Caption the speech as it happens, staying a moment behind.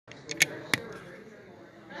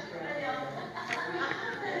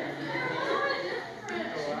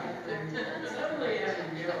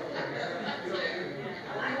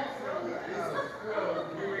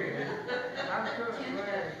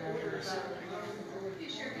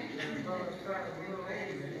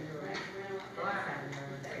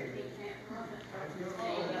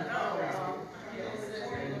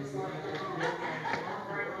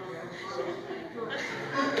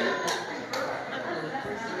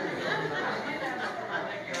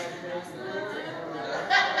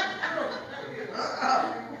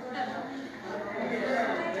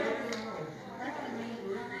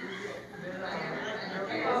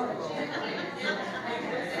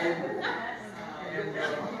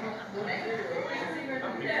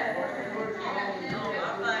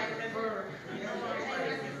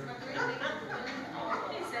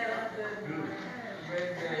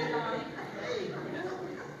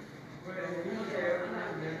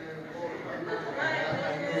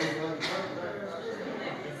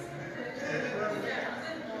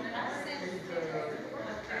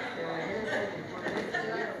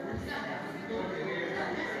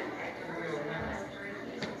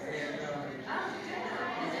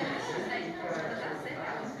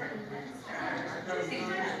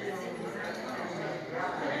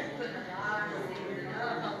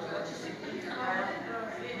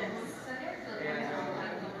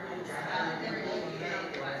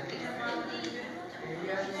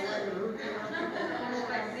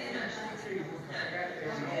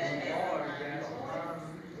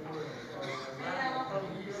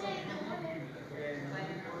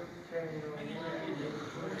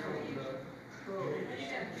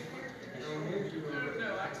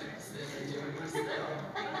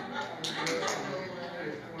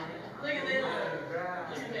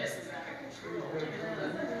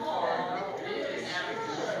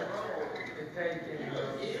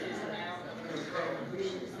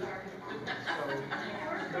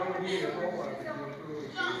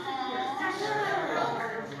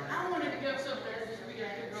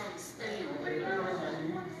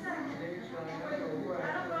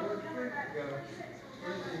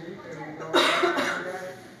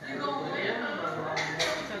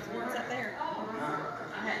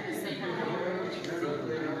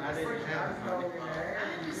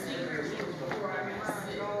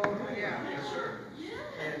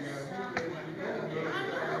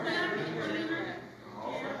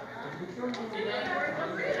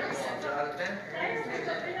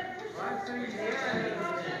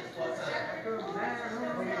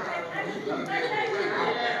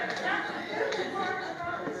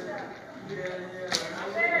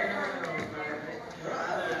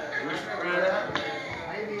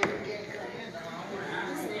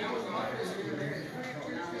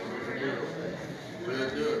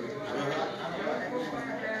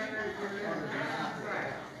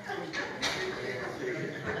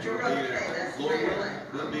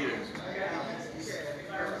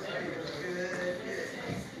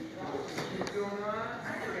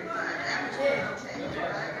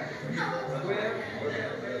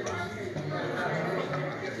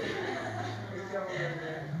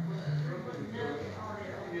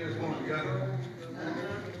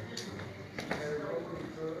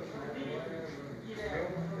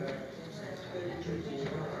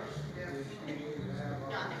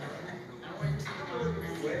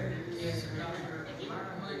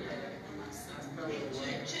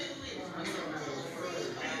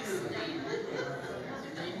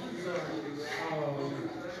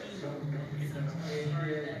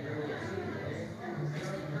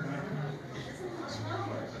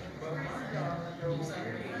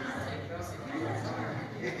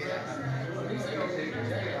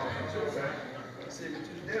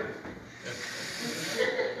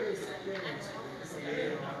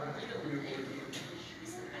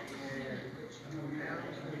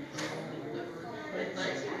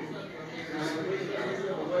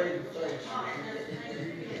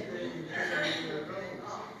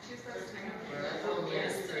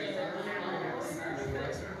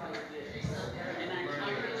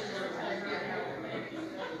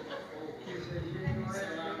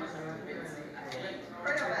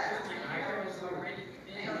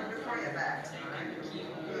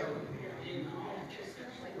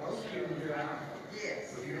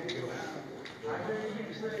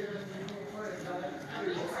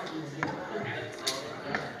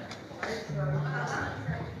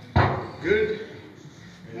Good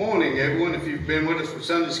morning, everyone. If you've been with us for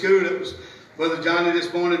Sunday school, that was Brother Johnny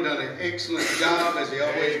this morning. Done an excellent job, as he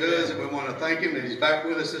always does, and we want to thank him that he's back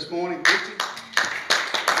with us this morning.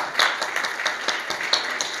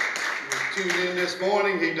 Tuned in this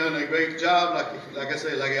morning. He done a great job, like I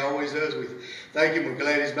say, like he always does. We thank him. We're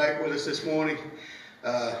glad he's back with us this morning.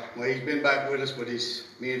 Well, he's been back with us, but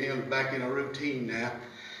me and him back in a routine now.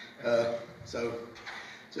 So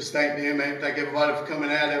just thank them and thank everybody for coming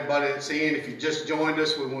out, everybody that's in. If you just joined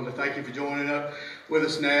us, we want to thank you for joining up with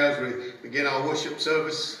us now as we begin our worship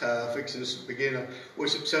service. Fixing to begin a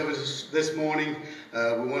worship service this morning. We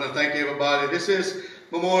want to thank everybody. This is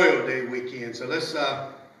Memorial Day weekend, so let's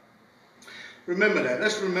remember that.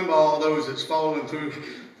 Let's remember all those that's fallen through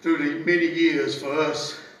the many years for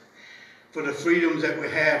us, for the freedoms that we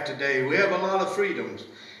have today. We have a lot of freedoms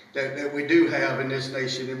that we do have in this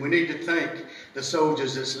nation, and we need to thank the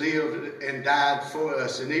soldiers that's lived and died for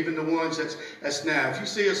us, and even the ones that's now. If you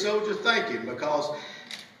see a soldier, thank him, because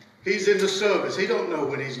He's in the service. He don't know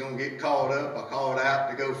when he's going to get called up or called out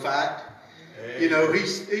to go fight. You know,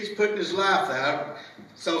 he's putting his life there. I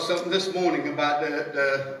saw something this morning about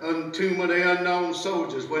the Tomb of the Unknown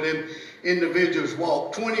Soldiers, where them individuals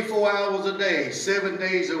walk 24 hours a day, 7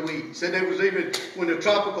 days a week. Said they was even, when the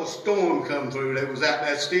tropical storm come through, they was out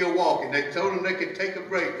there still walking. They told them they could take a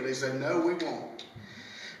break, but they said, no, we won't.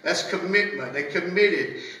 That's commitment. They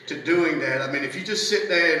committed to doing that. I mean, if you just sit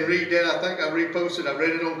there and read that, I think I reposted, I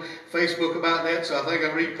read it on Facebook about that, so I think I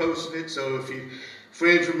reposted it. So if you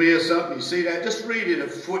friends with me or something, you see that, just read it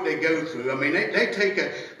of what they go through. I mean, they take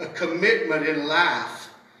a commitment in life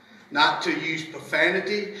not to use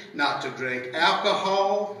profanity, not to drink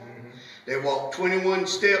alcohol. They walk 21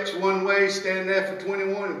 steps one way, stand there for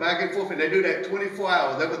 21, and back and forth, and they do that 24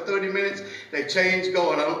 hours. Every 30 minutes, they change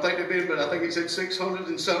God. I don't think they've been, but I think he said 600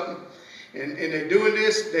 and something. And they're doing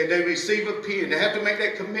this, they receive a pen. They have to make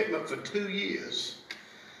that commitment for 2 years.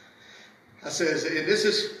 I says, and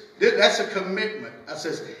that's a commitment. I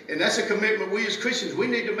says, and that's a commitment we as Christians, we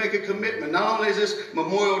need to make a commitment. Not only is this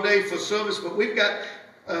Memorial Day for service, but we've got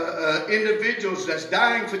individuals that's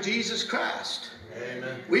dying for Jesus Christ.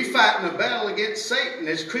 Amen. We fighting a battle against Satan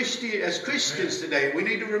as Christians today. We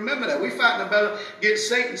need to remember that. We fighting a battle against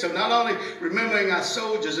Satan. So not only remembering our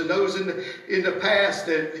soldiers and those in the past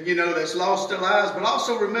that, you know, that's lost their lives, but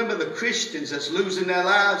also remember the Christians that's losing their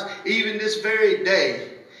lives even this very day.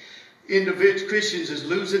 Individual Christians is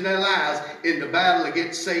losing their lives in the battle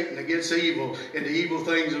against Satan, against evil, and the evil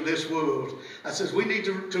things of this world. I says we need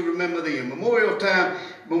to remember them. Memorial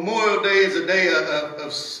Day is a day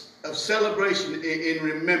of celebration in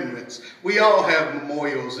remembrance. We all have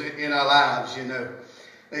memorials in our lives, you know.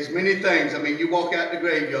 There's many things. I mean, you walk out the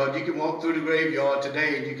graveyard, you can walk through the graveyard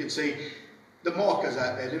today and you can see the markers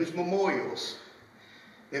out there. There's memorials.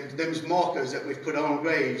 There's markers that we've put on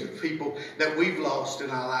graves of people that we've lost in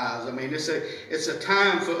our lives. I mean, it's a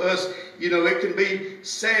time for us, you know, it can be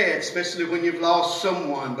sad, especially when you've lost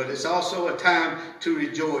someone, but it's also a time to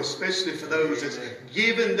rejoice, especially for those that's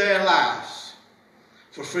given their lives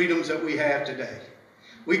for freedoms that we have today.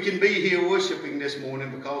 We can be here worshiping this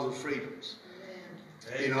morning because of freedoms.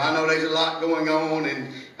 Amen. You know, I know there's a lot going on,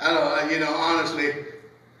 and I don't, you know, honestly,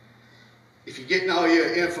 if you're getting all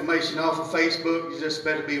your information off of Facebook, you just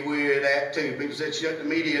better be aware of that too. People said shut the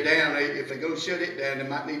media down. If they're going to shut it down, they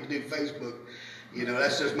might need to do Facebook. You know,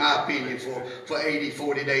 that's just my opinion for 80,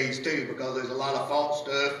 40 days too, because there's a lot of false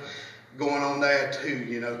stuff going on there too,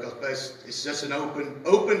 you know, because it's just an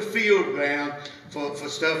open field ground for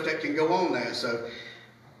stuff that can go on there. So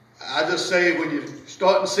I just say when you're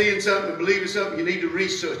starting seeing something and believing something, you need to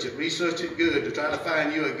research it. Research it good to try to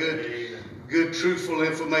find you a good, truthful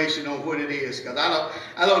information on what it is. Because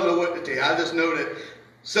I don't know what to tell you. I just know that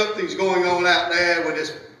something's going on out there with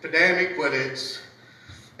this pandemic, whether it's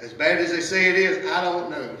as bad as they say it is, I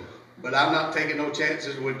don't know. But I'm not taking no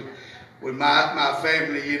chances with my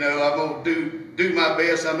family. You know, I'm going to do my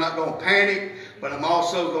best. I'm not going to panic, but I'm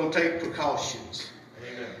also going to take precautions.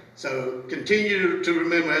 Amen. So continue to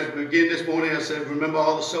remember, as we begin this morning, I said, remember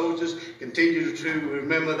all the soldiers. Continue to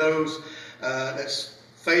remember those that's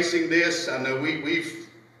facing this. I know we've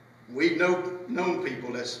known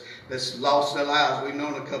people that's lost their lives. We've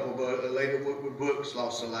known a couple, but a lady with Brooks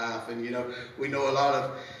lost her life, and you know we know a lot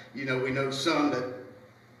of, you know, we know some that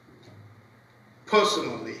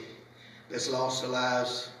personally that's lost their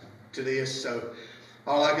lives to this. So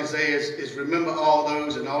all I can say is remember all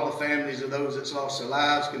those and all the families of those that's lost their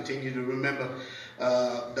lives. Continue to remember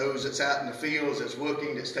those that's out in the fields, that's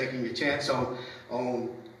working, that's taking a chance on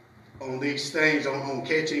these things, on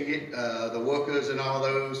catching it, the workers and all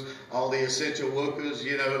those, all the essential workers,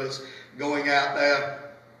 you know, that's going out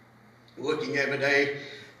there working every day.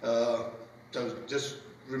 So just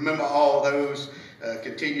remember all those.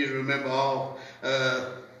 Continue to remember all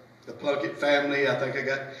the Plunkett family. I think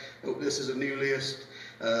hope this is a new list.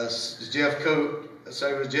 Jeff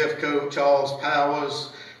Coate, Charles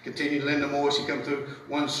Powers. Continue Linda Moore. She come through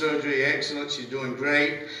one surgery, excellent. She's doing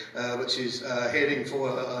great, but she's heading for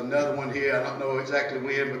another one here. I don't know exactly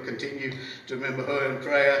when, but continue to remember her in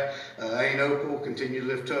prayer. Ann Opal, continue to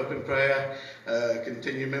lift her up in prayer.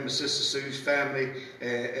 Continue to remember Sister Sue's family,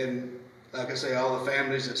 and like I say, all the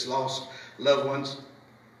families that's lost loved ones.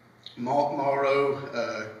 Mark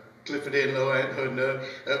Morrow, Clifford Enlow, I hadn't heard no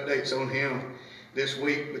updates on him this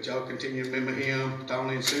week, but y'all continue to remember him.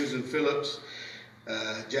 Tony and Susan Phillips.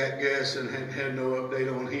 Jack Garrison had no update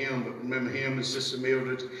on him, but remember him and Sister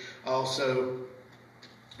Mildred also.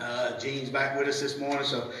 Gene's back with us this morning,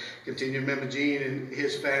 so continue to remember Gene and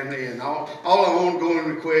his family and all our ongoing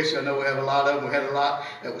requests. I know we have a lot of them. We had a lot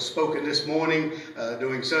that was spoken this morning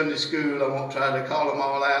during Sunday school. I won't try to call them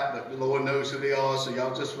all out, but the Lord knows who they are, so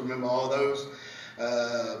y'all just remember all those.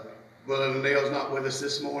 Brother Neil's not with us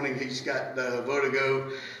this morning. He's got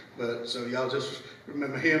vertigo, but so y'all just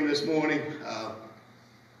remember him this morning.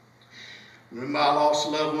 Remember our lost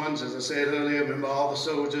loved ones, as I said earlier. Remember all the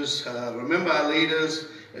soldiers. Remember our leaders,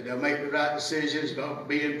 that they'll make the right decisions. Don't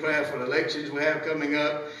be in prayer for the elections we have coming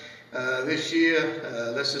up this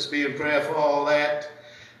year. Let's just be in prayer for all that.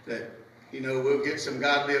 That, we'll get some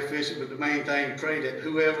godly officials. But the main thing, pray that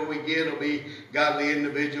whoever we get will be godly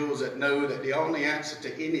individuals that know that the only answer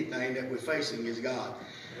to anything that we're facing is God.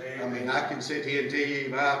 I mean, I can sit here and tell you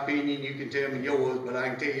my opinion, you can tell me yours, but I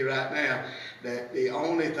can tell you right now that the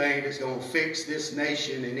only thing that's going to fix this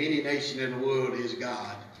nation and any nation in the world is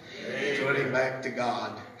God. Turning back to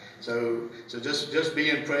God. So just be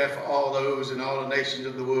in prayer for all those and all the nations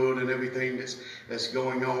of the world and everything that's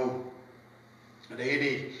going on. Are there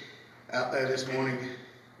any out there this morning?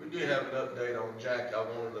 We do have an update on Jack. I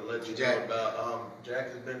wanted to let you know about. Jack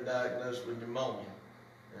has been diagnosed with pneumonia.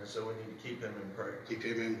 And so we need to keep him in prayer. Keep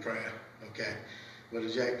him in prayer. Okay. Whether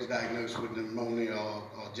Jack was diagnosed with pneumonia or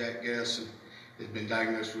Jack Garrison has been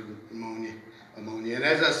diagnosed with pneumonia. And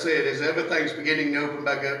as I said, as everything's beginning to open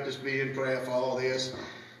back up, just be in prayer for all this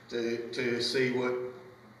to see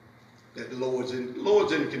that the Lord's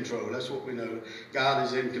in control. That's what we know. God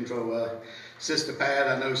is in control. Sister Pat,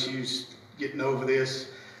 I know she's getting over this.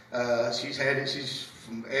 She's had it. She's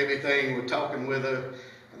from everything. We're talking with her.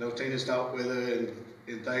 I know Tina's talked with her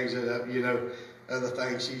and things that, other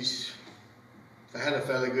things. She's had a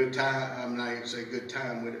fairly good time. I'm not going to say good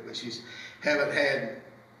time with it, but she's haven't had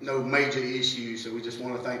no major issues. So we just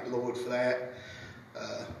want to thank the Lord for that.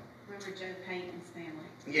 Remember Joe Payton's family?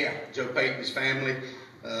 Yeah, Joe Payton's family.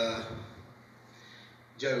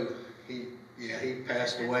 Joe, he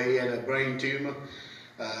passed away. He had a brain tumor.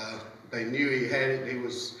 They knew he had it. He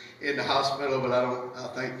was in the hospital, but I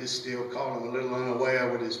think this still caught him a little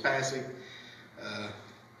unaware with his passing.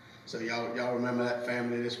 So y'all remember that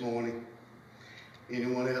family this morning.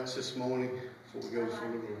 Anyone else this morning before we go for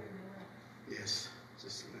the Lord? Yes,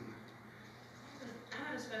 just remember. I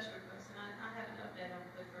have a special request, and I have an update on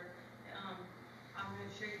Clifford. I'm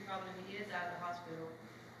sure you probably know he is out of the hospital.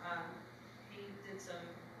 He did some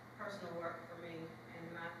personal work for me and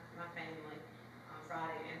my family on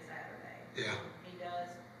Friday and Saturday. Yeah. He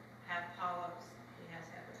does have polyps. He has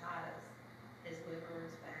hepatitis. His liver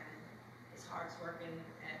is bad. His heart's working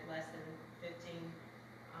at less than 15%,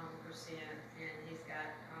 and he's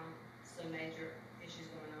got some major issues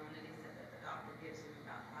going on, and he said that the doctor gives him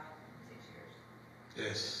about 5 to 6 years.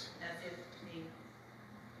 Yes. That's if he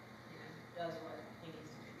does what he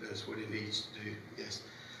needs to do. That's what he needs to do. Yes.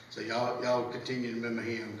 So y'all continue to remember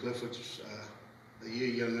him. Clifford's a year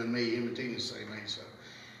younger than me. Him and Tina's the same age, so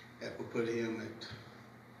that will put him at,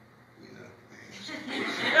 You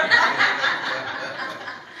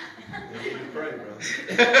need to pray, brother.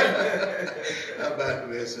 How about the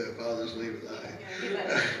mess up? I'll just leave it like You let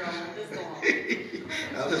it just go on.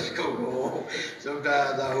 I'll just go on.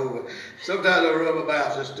 Sometimes I rub my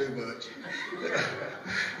mouth just too much.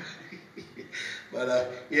 But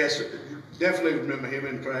yes, definitely remember him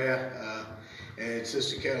in prayer. And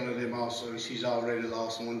Sister Carolyn, him also, she's already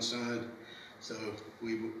lost one son. So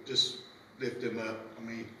we just lift him up. I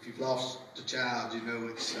mean, if you've lost a child,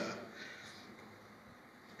 it's,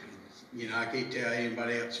 I can't tell how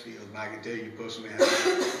anybody else feels, but I can tell you personally how,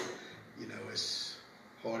 it's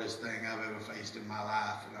the hardest thing I've ever faced in my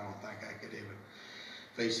life, and I don't think I could ever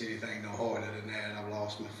face anything no harder than that. I've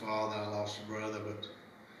lost my father, I lost a brother, but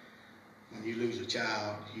when you lose a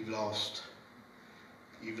child, you've lost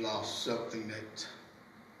something that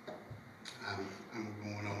I'm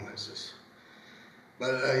going on. That's just,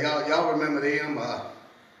 but y'all remember them,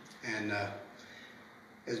 and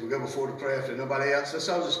as we go before the prayer, if nobody else, let's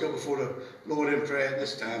all just go before the Lord in prayer at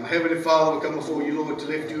this time. Heavenly Father, we come before you, Lord, to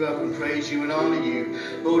lift you up and praise you and honor you.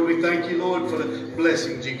 Lord, we thank you, Lord, for the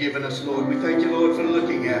blessings you've given us, Lord. We thank you, Lord, for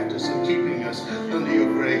looking after us and keeping us under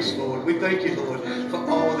your grace, Lord. We thank you, Lord, for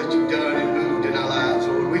all that you've done and moved in our lives,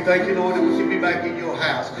 Lord. We thank you, Lord, that we can be back in your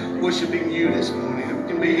house worshiping you this morning. That we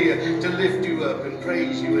can be here to lift you up and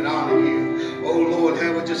praise you and honor you. Oh, Lord,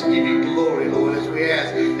 how we just give you glory, Lord, as we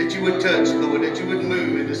ask that you would touch, Lord, that you would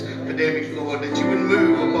move in this pandemic, Lord, that you would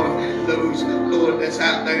move upon those, Lord, that's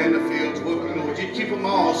out there in the fields working, Lord. You'd keep them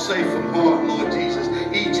all safe from harm, Lord Jesus.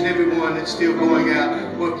 Each and every one that's still going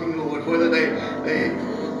out working, Lord, whether they're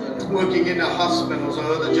working in the hospitals or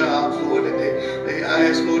other jobs, Lord, that I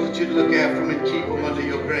ask, Lord, that you'd look after them and keep them under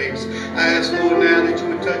your grace. I ask, Lord, now that you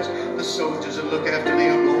would touch the soldiers and look after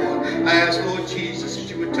them, Lord. I ask, Lord Jesus, that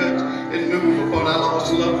you would touch and move upon our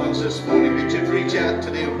lost loved ones this morning, that you'd reach out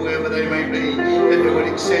to them wherever they may be, that they would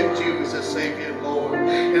accept you as a Savior and Lord.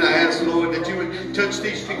 And I ask, Lord, that you would touch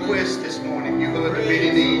these requests this morning. You heard the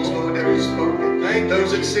many needs, Lord, that were spoken.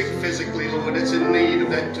 Those that sick physically, Lord, that's in need of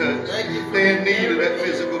that touch. They're in need of that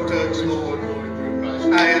physical touch, Lord.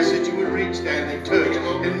 I ask that you would reach down and touch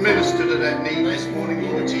and minister to that need this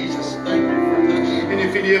morning, Lord Jesus. And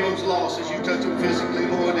if any of them's lost, as you touch them physically,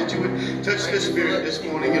 Lord, that you would touch their spirit this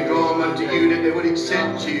morning and draw them unto you, that they would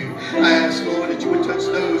accept you. I ask, Lord, that you would touch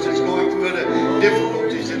those that's going through other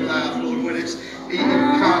difficulties in life, Lord, whether it's the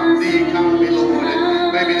economy, Lord,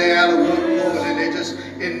 and maybe they're out of work, Lord, and they're just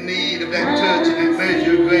in need of that touch and that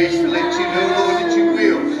measure of grace to let you know, Lord, that you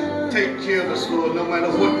will take care of us, Lord, no matter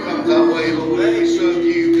what comes our way, Lord. If we serve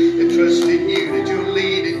you and trust in you, that you'll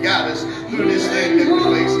lead and guide us through this thing that we're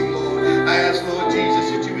facing, Lord. I ask, Lord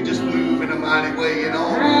Jesus, that you would just move in a mighty way in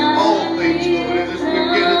all things, Lord. And as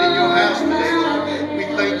we've gathered in your house today, Lord, we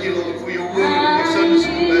thank you, Lord, for your word and your Sunday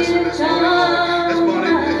school lesson this morning, Lord. As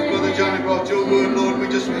Brother Johnny brought your word, Lord, we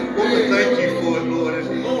just want to thank you for it, Lord,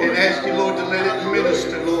 and ask you, Lord, to let it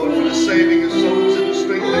minister, Lord, for the saving of souls and the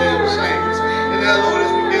strengthening of the saints. And now, Lord,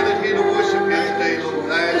 as we gather here to worship you today,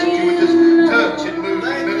 Lord, I ask that you would just touch and move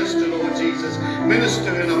and minister, Lord Jesus.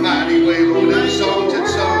 Minister in a mighty way, Lord, in the songs and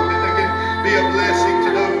songs, that they can be a blessing to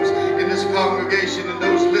those in this congregation and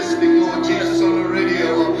those listening, Lord Jesus, on the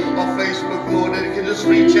radio or Facebook, Lord, that it can just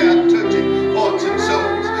reach out, touching hearts and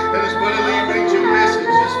souls. And as Brother Lee brings your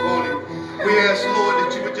message this morning, we ask, Lord,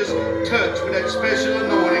 that you would just touch with that special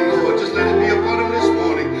anointing, Lord. Just let it be upon him this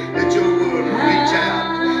morning, that your word will reach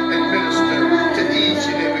out and minister to each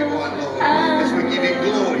and every one, Lord, as we give you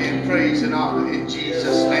glory and praise and honor. In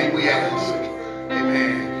Jesus' name we ask.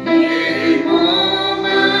 Amen.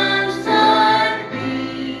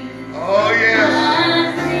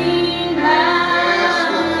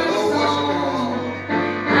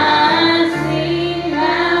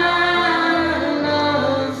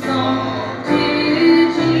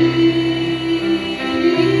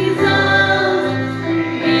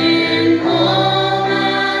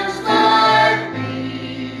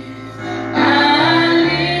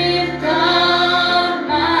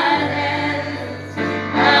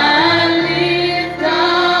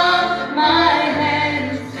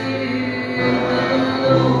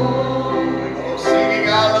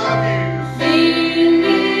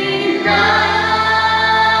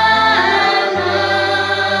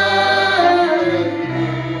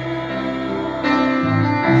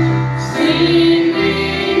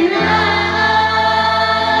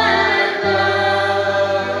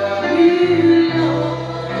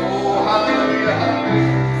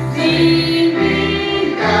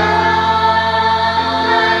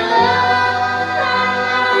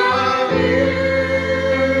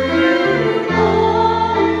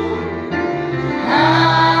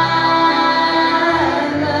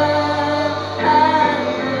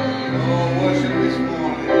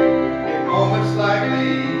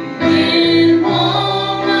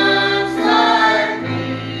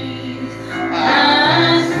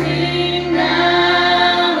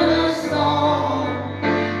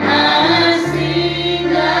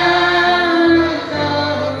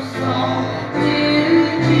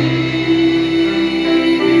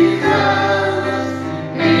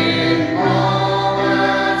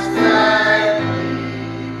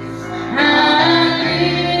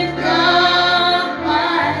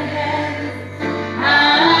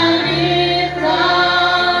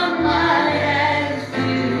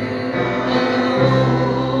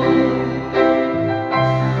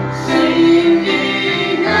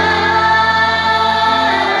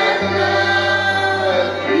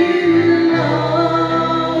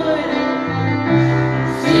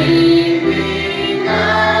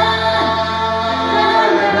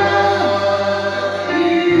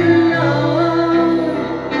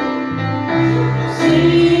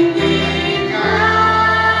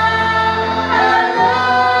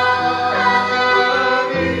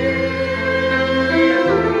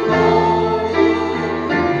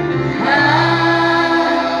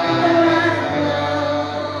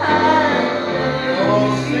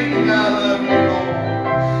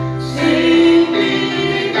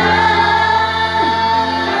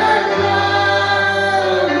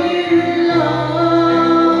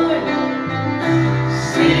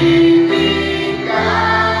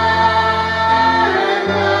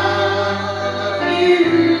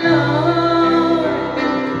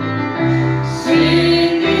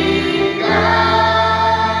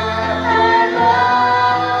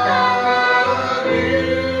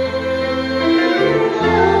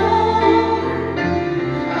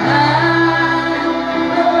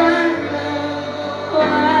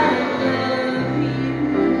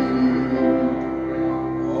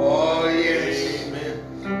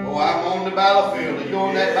 the battlefield. Are you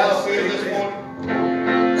on that battlefield this morning?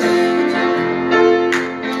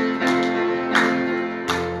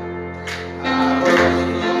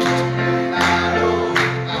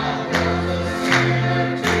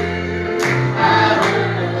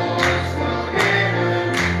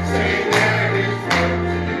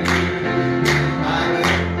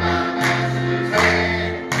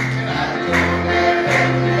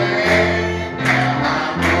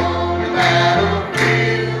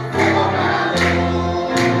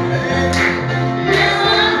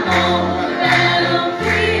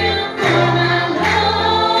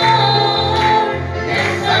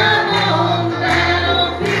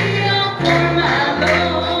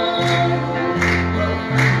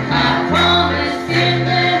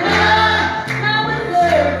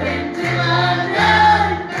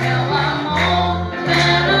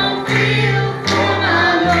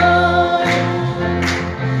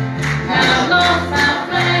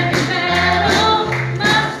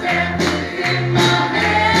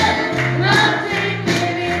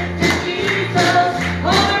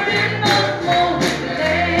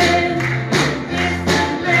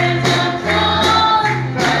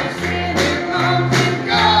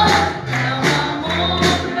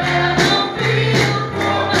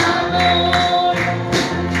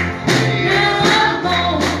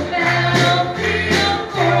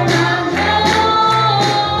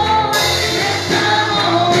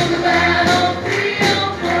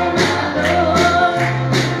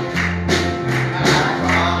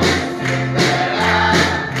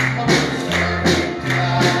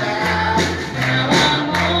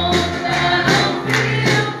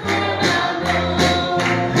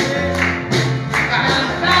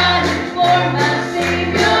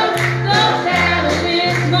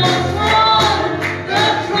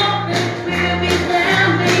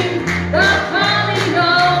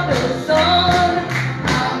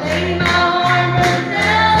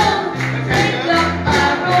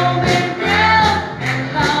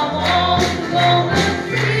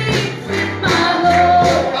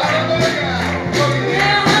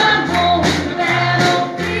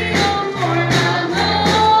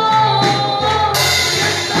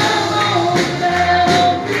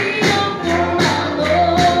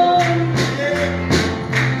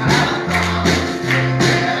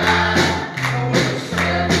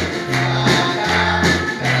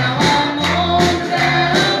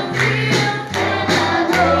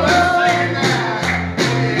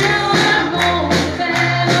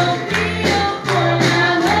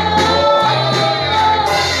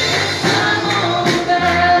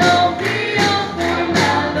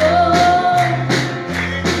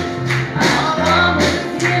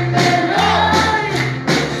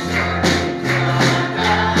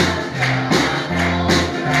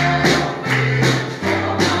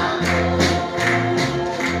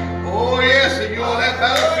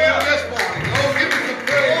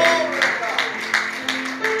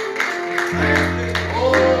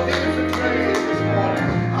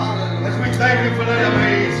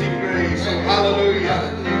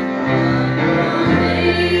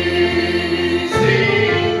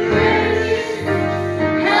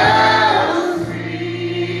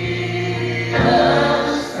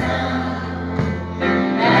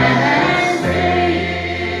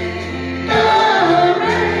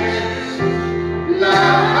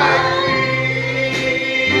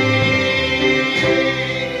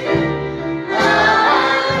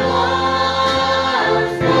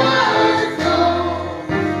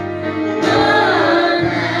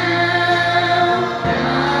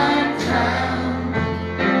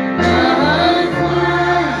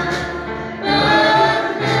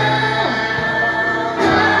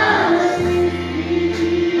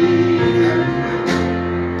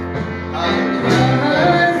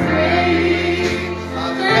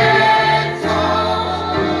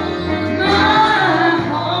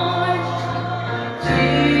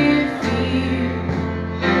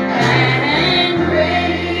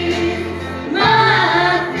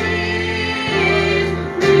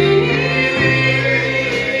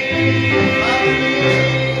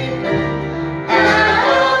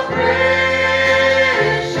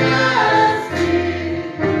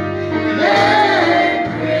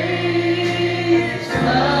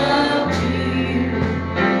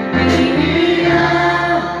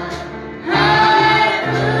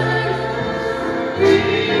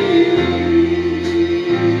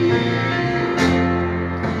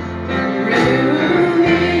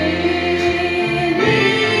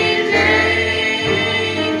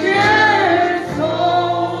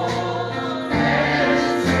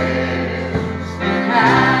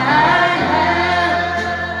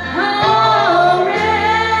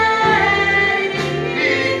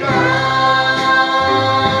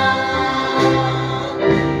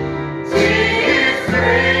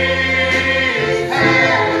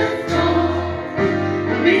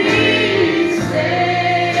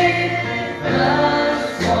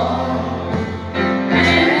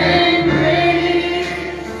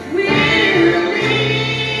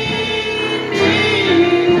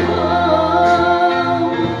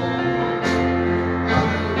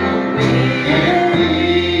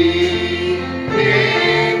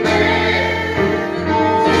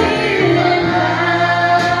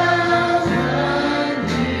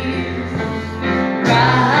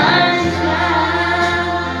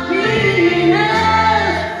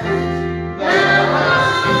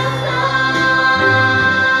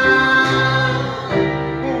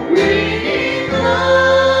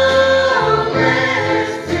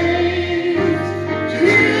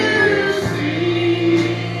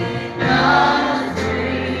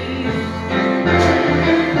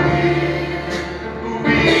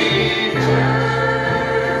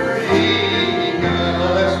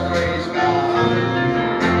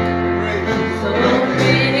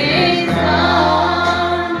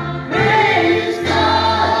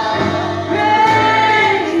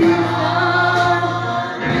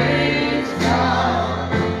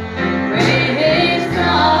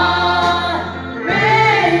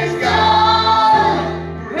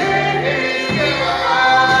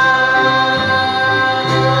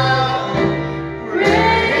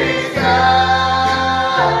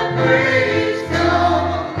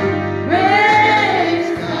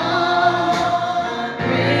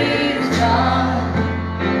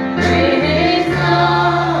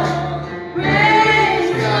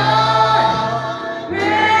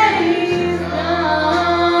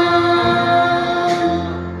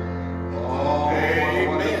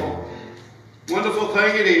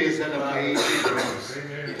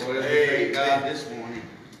 God this morning.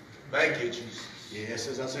 Thank you, Jesus. Yes,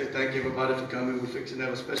 as I said, thank you everybody for coming. We're fixing to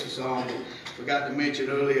have a special song. Forgot to mention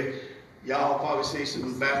earlier, y'all probably see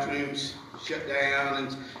some bathrooms shut down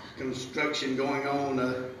and construction going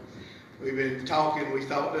on. We've been talking, we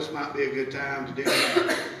thought this might be a good time to do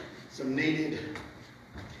some needed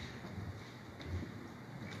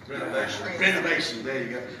renovations. There you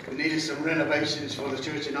go. We needed some renovations for the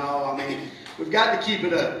church and all. I mean, we've got to keep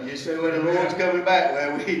it up. You say, well, the Lord's coming back.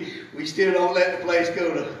 Well, we still don't let the place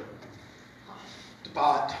go to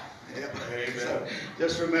pot. Yep. So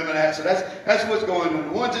just remember that. So that's what's going on.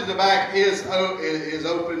 The ones in the back is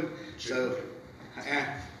open. So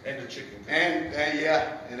and the chicken. And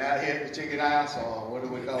yeah, and out here at the chicken house, or what do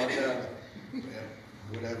we call it?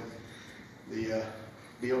 Whatever. The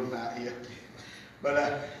building out here.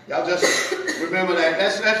 But y'all just remember that.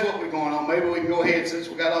 That's what we're going on. Maybe we can go ahead, since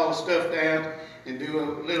we got all the stuff down, and do a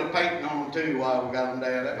little painting on them too while we got them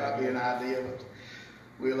down. That might be an idea. But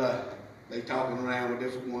we'll they talking around with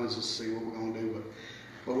different ones to see what we're gonna do.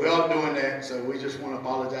 But we are doing that. So we just want to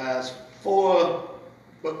apologize for.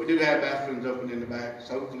 But we do have bathrooms open in the back.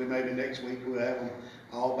 So hopefully maybe next week we'll have them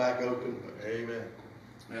all back open. But, amen.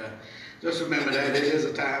 Just remember that it is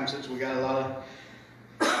a time, since we got a lot of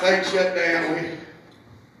things shut down.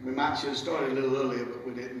 We might should have started a little earlier, but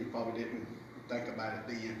we didn't. We probably didn't think about it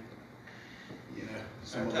then. You know,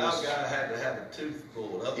 some of us. Guy had to have a tooth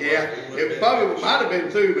pulled. Yeah, it probably might have been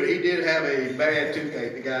through, but he did have a bad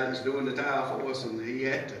toothache. The guy that's doing the tile for us, and he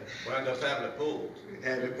had to wound up having it pulled.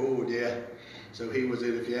 Have it pulled, yeah. So he was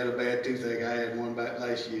in. If you had a bad toothache, I had one back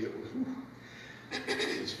last year. It was,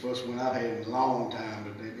 it's the first one I've had in a long time.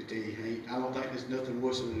 But let me tell you, I don't think there's nothing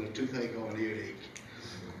worse than a toothache or an earache.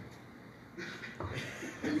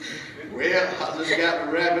 Well, I just got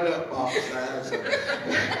to wrap it up, Bob. So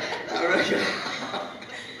I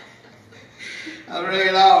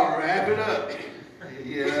reckon I'll wrap it up.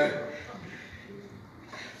 Yeah.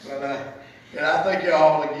 But and I thank you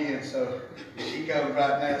all again. So she comes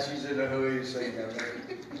right now. She's in a hurry to sing.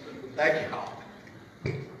 Thank you all.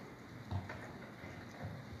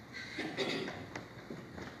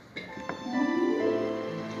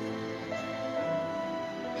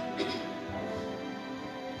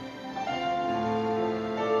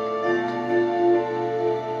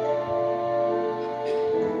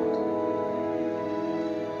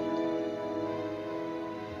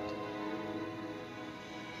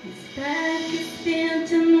 His back is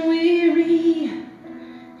bent and weary,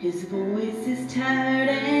 his voice is tired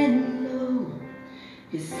and low,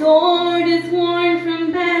 his sword is worn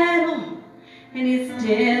from battle, and his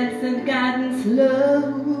steps have gotten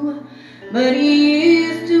slow. But he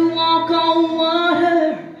used to walk on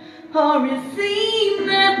water, or it seemed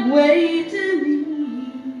that way to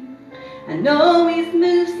me. I know he's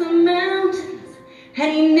moved some mountains,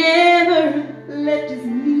 and he never left his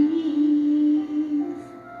knees.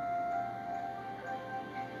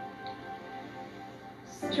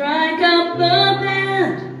 Strike up the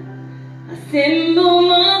band,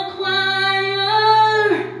 assemble a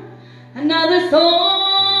choir, another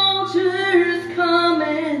soldier's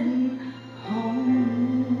coming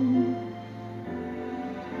home.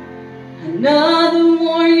 Another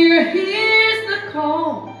warrior hears the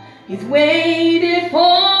call he's waited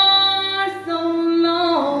for so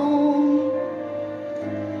long.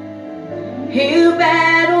 He'll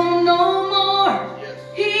battle no more,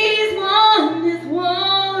 he's won his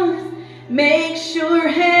wars. Make sure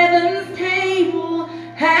heaven's table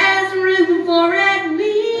has room for at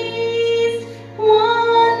least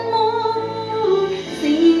one more.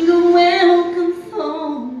 Sing a welcome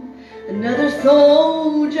song, another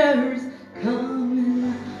soldier's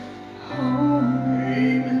coming home.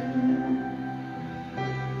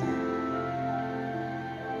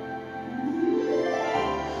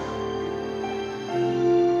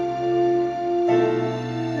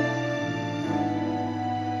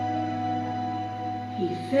 He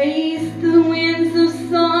faced the winds of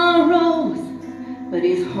sorrows, but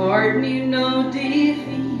his heart knew no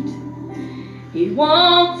defeat. He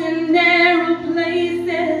walked in narrow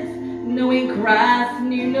places, knowing Christ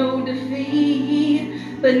knew no defeat.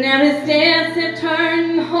 But now his steps have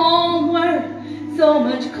turned homeward, so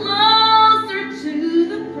much closer to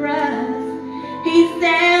the prize. He's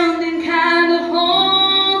sounding kind of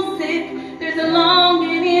homesick, there's a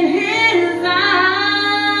longing in his eyes.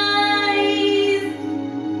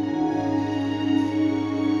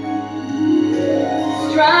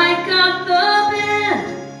 Strike up the band,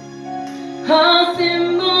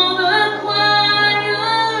 assemble the choir,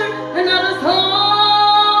 another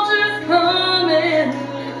soldier's coming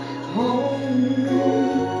home.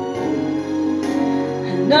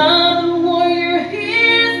 Another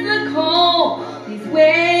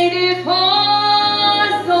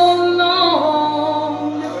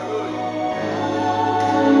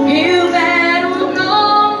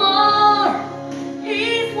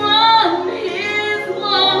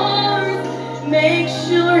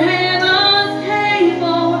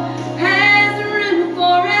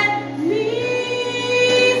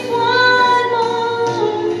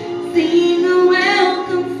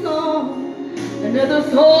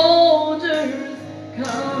soldiers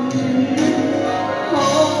coming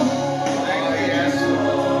home.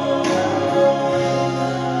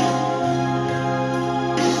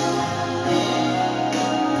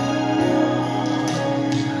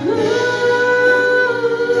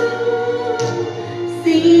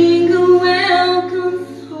 Sing a welcome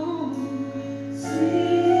song.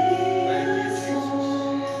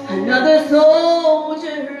 Another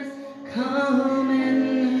soldier's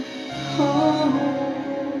coming home.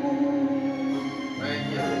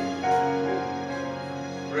 Thank you.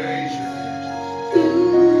 Praise you.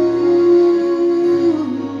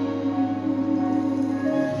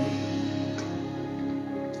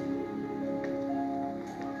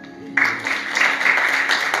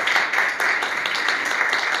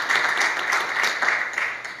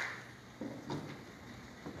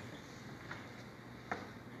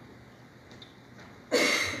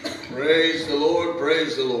 Praise the Lord,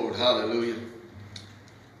 praise the Lord. Hallelujah.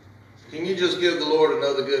 Can you just give the Lord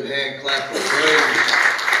another good hand clap of praise?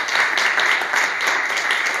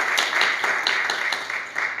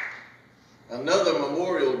 Another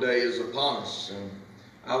Memorial Day is upon us, and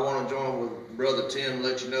I want to join with Brother Tim and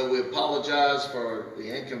let you know we apologize for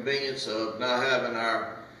the inconvenience of not having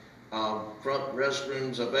our front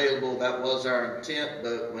restrooms available. That was our intent,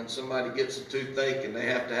 but when somebody gets a toothache and they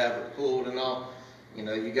have to have it pulled and all, you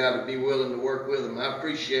know, you got to be willing to work with them. I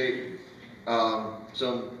appreciate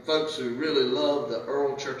some folks who really love the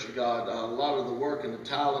Earle Church of God. A lot of the work and the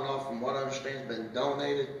tiling off, from what I understand, has been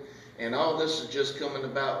donated. And all this is just coming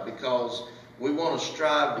about because we want to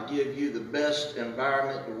strive to give you the best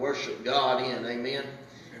environment to worship God in. Amen.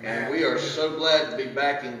 And we are so glad to be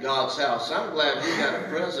back in God's house. I'm glad we got a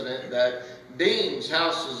president that deems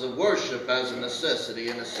houses of worship as a necessity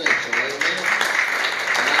and essential. Amen.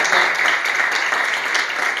 And I think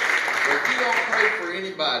if you don't pray for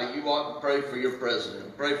anybody, you ought to pray for your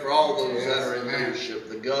president. Pray for all those that are in leadership,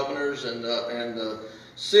 the governors and the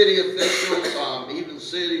city officials, even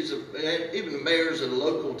cities, even the mayors of the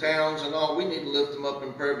local towns and all. We need to lift them up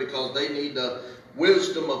in prayer because they need the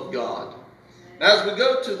wisdom of God. As we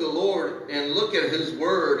go to the Lord and look at His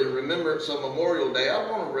Word in remembrance of Memorial Day, I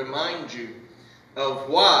want to remind you of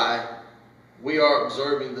why we are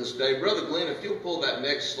observing this day. Brother Glenn, if you'll pull that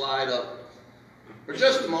next slide up. For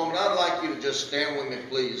just a moment, I'd like you to just stand with me,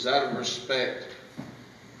 please, out of respect.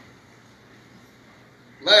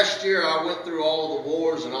 Last year, I went through all the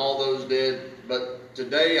wars and all those dead, but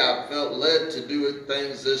today I felt led to do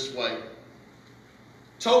things this way.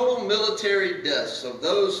 Total military deaths of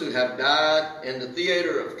those who have died in the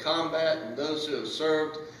theater of combat and those who have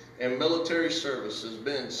served in military service has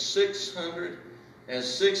been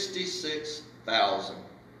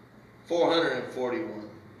 666,441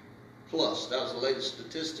 plus. That was the latest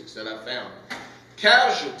statistics that I found.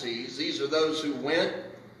 Casualties, these are those who went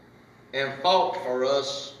and fought for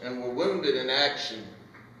us and were wounded in action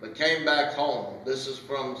but came back home. This is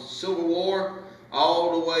from Civil War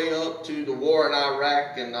all the way up to the war in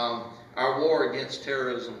Iraq and our war against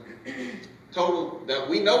terrorism. Total that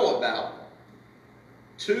we know about,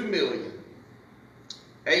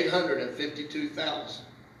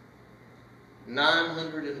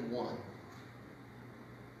 2,852,901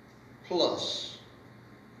 plus.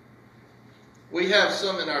 We have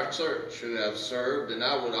some in our church who have served, and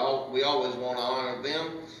we always want to honor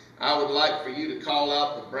them. I would like for you to call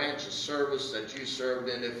out the branch of service that you served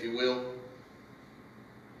in, if you will.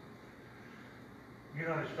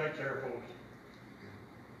 United States Air Force.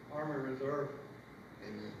 Army Reserve.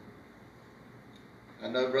 Amen. I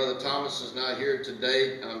know Brother Thomas is not here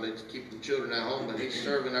today to keep the children at home, but he's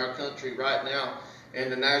serving our country right now in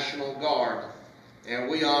the National Guard, and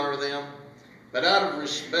we honor them. But out of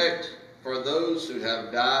respect for those who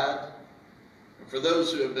have died, and for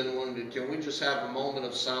those who have been wounded, can we just have a moment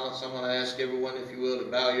of silence? I'm going to ask everyone, if you will, to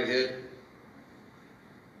bow your head.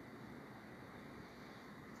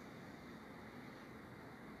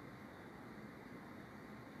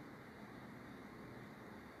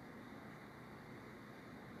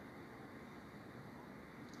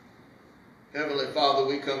 Heavenly Father,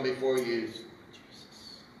 we come before you,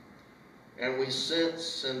 and we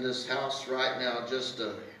sense in this house right now just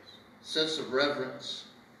a sense of reverence,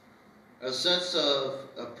 a sense of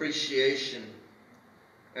appreciation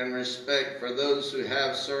and respect for those who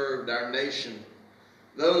have served our nation,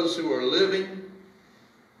 those who are living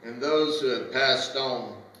and those who have passed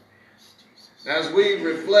on. As we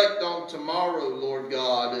reflect on tomorrow, Lord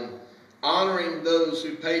God, and honoring those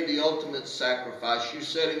who paid the ultimate sacrifice, you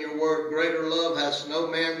said in your word, greater love has no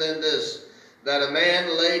man than this, that a man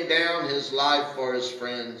laid down his life for his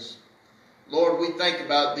friends. Lord, we think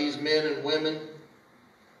about these men and women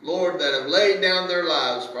Lord, that have laid down their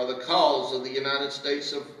lives for the cause of the United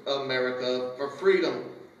States of America, for freedom,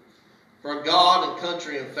 for God and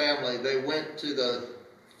country and family. They went to the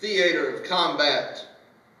theater of combat,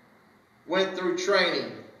 went through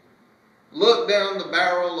training, looked down the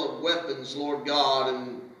barrel of weapons, Lord God,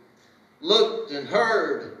 and looked and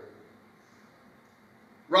heard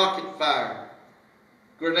rocket fire,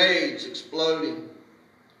 grenades exploding,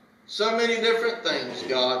 so many different things,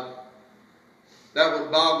 God, that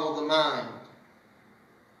would boggle the mind.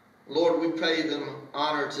 Lord, we pay them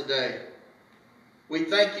honor today. We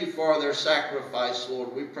thank you for their sacrifice,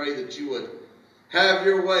 Lord. We pray that you would have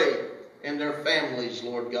your way in their families,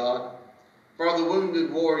 Lord God. For the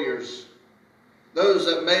wounded warriors, those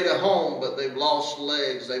that made a home but they've lost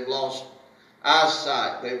legs, they've lost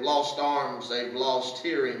eyesight, they've lost arms, they've lost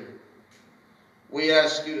hearing. We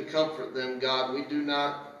ask you to comfort them, God. We do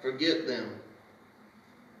not forget them.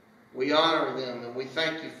 We honor them and we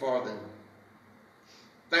thank you for them.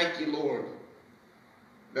 Thank you, Lord,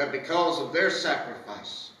 that because of their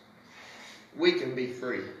sacrifice, we can be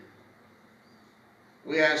free.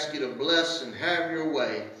 We ask you to bless and have your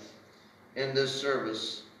way in this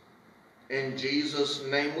service. In Jesus'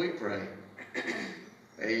 name we pray.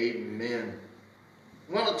 Amen.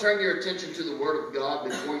 I want to turn your attention to the Word of God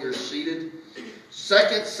before you're seated.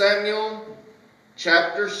 2 Samuel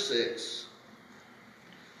chapter 6.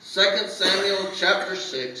 2 Samuel chapter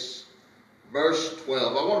 6, verse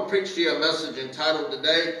 12. I want to preach to you a message entitled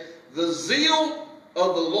today, The Zeal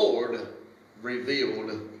of the Lord Revealed.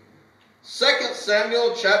 2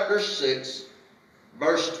 Samuel chapter 6,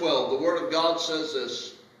 verse 12. The Word of God says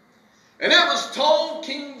this. And it was told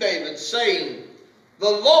King David, saying, The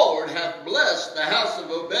Lord hath blessed the house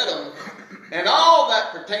of Obed-edom, and all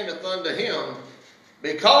that pertaineth unto him,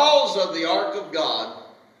 because of the ark of God.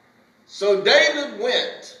 So David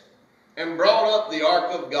went and brought up the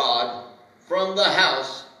ark of God from the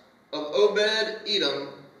house of Obed-edom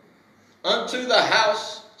unto the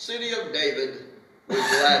house, city of David, with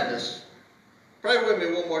gladness. Pray with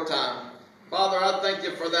me one more time. Father, I thank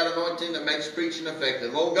you for that anointing that makes preaching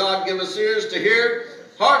effective. Oh God, give us ears to hear,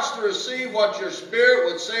 hearts to receive what your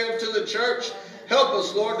Spirit would say unto the church. Help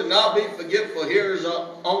us, Lord, to not be forgetful hearers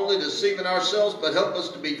only, deceiving ourselves, but help us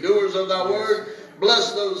to be doers of thy word.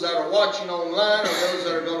 Bless those that are watching online or those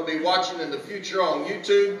that are going to be watching in the future on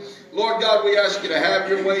YouTube. Lord God, we ask you to have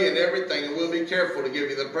your way in everything, and we'll be careful to give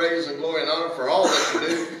you the praise and glory and honor for all that you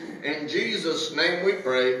do. In Jesus' name we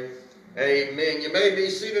pray. Amen. You may be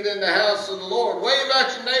seated in the house of the Lord. Wave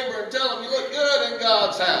at your neighbor and tell him you look good in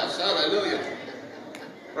God's house. Hallelujah.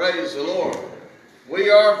 Praise the Lord. We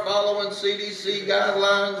are following CDC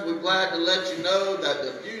guidelines. We're glad to let you know that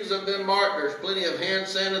the pews have been marked. There's plenty of hand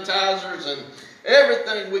sanitizers, and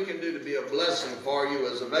everything we can do to be a blessing for you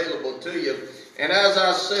is available to you. And as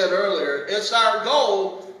I said earlier, it's our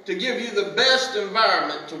goal to give you the best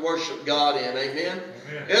environment to worship God in. Amen?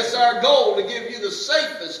 Amen. It's our goal to give you the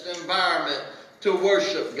safest environment to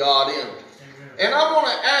worship God in. Amen. And I want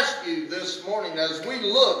to ask you this morning, as we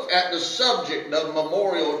look at the subject of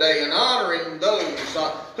Memorial Day and honoring those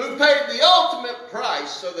who paid the ultimate price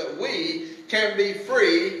so that we can be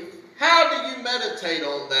free, how do you meditate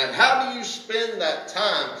on that? How do you spend that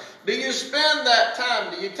time? Do you spend that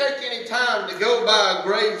time? Do you take any time to go by a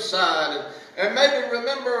graveside and maybe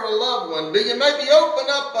remember a loved one? Do you maybe open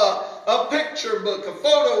up a picture book, a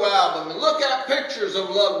photo album, and look at pictures of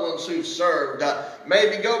loved ones who've served?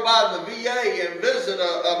 Maybe go by the VA and visit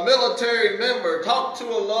a military member, talk to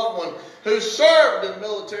a loved one who served in the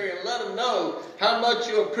military and let them know how much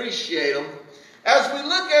you appreciate them. As we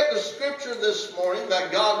look at the scripture this morning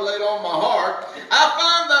that God laid on my heart, I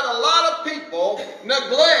find that a lot of people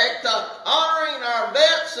neglect honoring our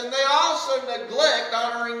vets, and they also neglect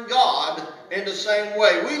honoring God in the same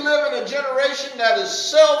way. We live in a generation that is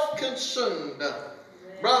self-consumed.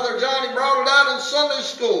 Brother Johnny brought it out in Sunday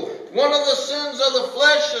school. One of the sins of the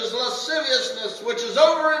flesh is lasciviousness, which is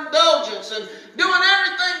overindulgence and doing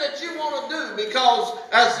everything that you want to do because,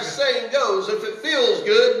 as the saying goes, if it feels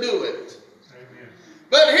good, do it.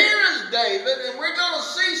 But here is David, and we're going to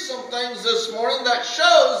see some things this morning that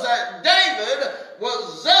shows that David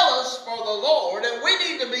was zealous for the Lord, and we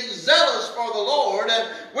need to be zealous for the Lord, and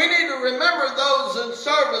we need to remember those in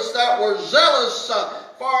service that were zealous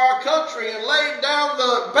for our country and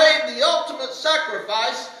paid the ultimate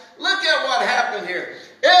sacrifice. Look at what happened here.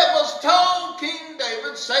 It was told King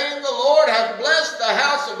David, saying, The Lord hath blessed the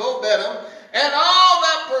house of Obed-edom, and all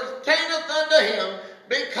that pertaineth unto him,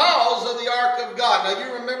 because of the ark of God. Now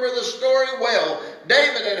you remember the story well.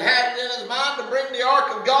 David had it in his mind to bring the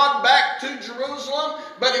ark of God back to Jerusalem,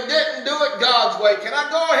 but he didn't do it God's way. Can I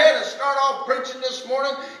go ahead and start off preaching this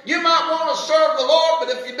morning? You might want to serve the Lord, but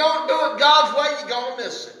if you don't do it God's way, you're going to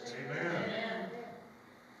miss it. Amen.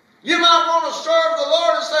 You might want to serve the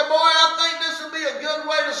Lord and say, boy, I think this would be a good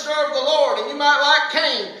way to serve the Lord. And you might, like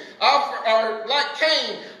Cain, offer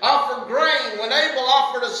grain when Abel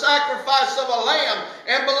offered a sacrifice of a lamb.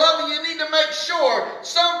 And beloved, you need to make sure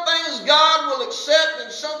some things God will accept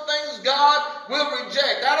and some things God will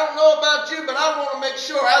reject. I don't know about you, but I want to make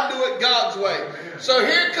sure I do it God's way. So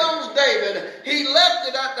here comes David. He left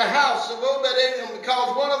it at the house of Obed-Edom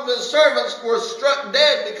because one of his servants was struck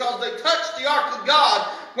dead because they touched the ark of God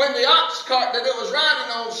when the ox cart that it was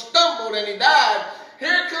riding on stumbled and he died.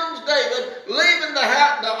 Here comes David leaving the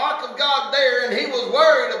ark of God there, and he was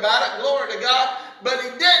worried about it, glory to God, but he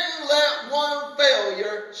didn't let one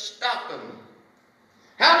failure stop him.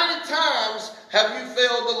 How many times have you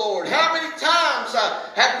failed the Lord? How many times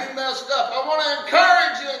have you messed up? I want to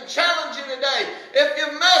encourage you and challenge you today. If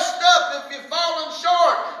you've messed up, if you've fallen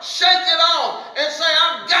short, shake it off and say,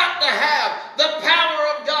 I've got to have the power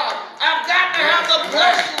of God. I've got to have the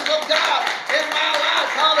blessings of God in my life.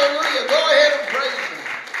 Hallelujah. Go ahead and praise Him.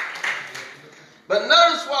 But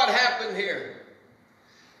notice what happened here.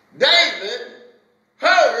 David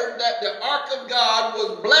heard that the ark of God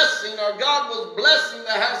was blessing, or God was blessing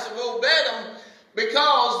the house of Obed-Edom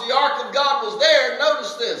because the ark of God was there.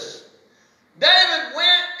 Notice this. David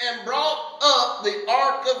went and brought up the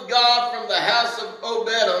ark of God from the house of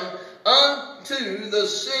Obed-Edom unto the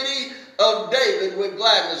city of David with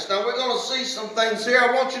gladness. Now we're going to see some things here.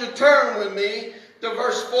 I want you to turn with me to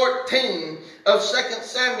verse 14 of 2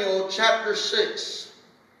 Samuel chapter 6.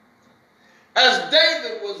 As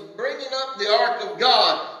David was bringing up the ark of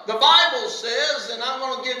God, the Bible says, and I'm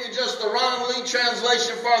going to give you just the Ronald E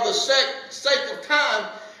translation for the sake of time,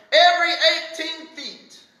 every 18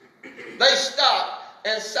 feet they stopped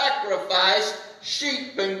and sacrificed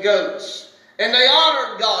sheep and goats. And they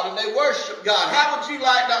honored God and they worshiped God. How would you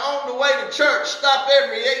like to, on the way to church, stop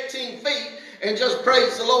every 18 feet and just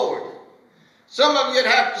praise the Lord? Some of you'd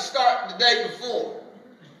have to start the day before.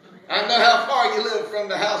 I know how far you live from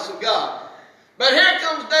the house of God. But here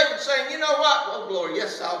comes David saying, you know what? Well, glory,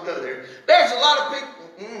 yes, I'll go there. There's a lot of people,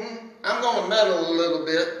 I'm going to meddle a little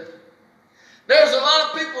bit. There's a lot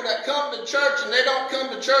of people that come to church and they don't come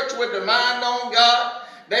to church with their mind on God.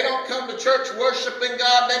 They don't come to church worshiping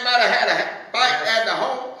God. They might have had a fight at the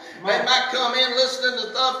home. They might come in listening to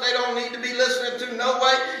stuff they don't need to be listening to, no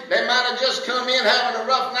way. They might have just come in having a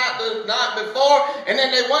rough night the night before, and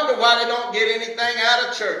then they wonder why they don't get anything out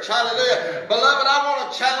of church. Hallelujah. Beloved, I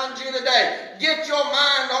want to challenge you today. Get your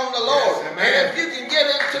mind on the Lord. Yes, and if you can get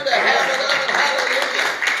into the habit of it,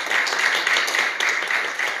 hallelujah.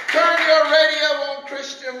 Turn your radio on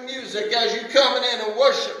Christian music as you're coming in and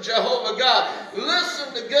worship Jehovah God.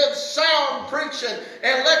 Listen to good sound preaching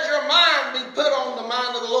and let your mind be put on the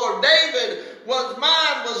mind of the Lord. David's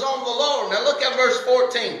mind was on the Lord. Now look at verse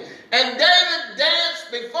 14. And David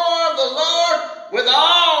danced before the Lord with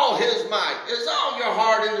all his might. Is all your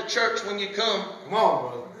heart in the church when you come? Come on,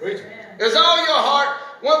 brother. Preach it. Is all your heart?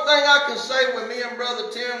 One thing I can say with me and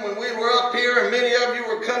Brother Tim, when we were up here and many of you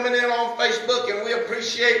were coming in on Facebook, and we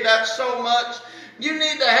appreciate that so much, you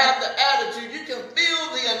need to have the attitude. You can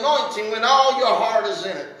feel the anointing when all your heart is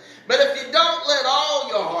in it. But if you don't let all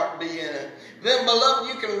your heart be in it, then, beloved,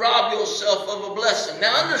 you can rob yourself of a blessing.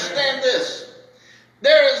 Now, understand this.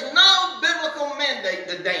 There is no biblical mandate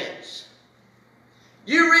to dance.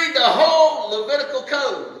 You read the whole Levitical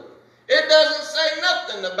code. It doesn't say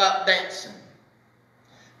nothing about dancing.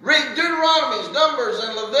 Read Deuteronomy, Numbers,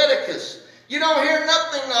 and Leviticus. You don't hear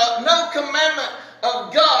nothing, no commandment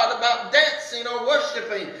of God about dancing or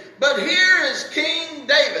worshiping. But here is King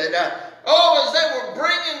David. As they were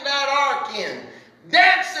bringing that ark in,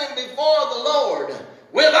 dancing before the Lord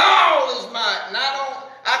with all his might. And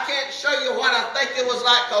I can't show you what I think it was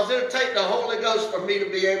like, because it'll take the Holy Ghost for me to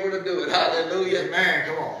be able to do it. Hallelujah. Amen.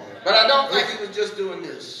 Come on. But I don't think he was just doing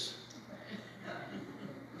this.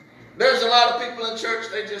 There's a lot of people in church,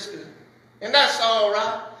 they just do. And that's all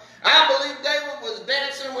right. I believe David was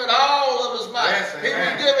dancing with all of his might. Yes, he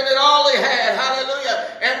was giving it all he had. Hallelujah.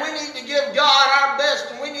 And we need to give God our best,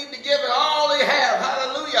 and we need to give it all he has.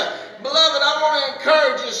 Hallelujah. Beloved, I want to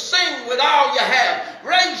encourage you, sing with all you have.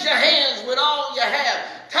 Raise your hands with all you have.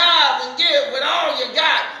 Tithe and give with all you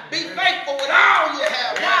got. Be faithful with all you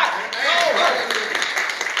have. Why? Oh, hallelujah.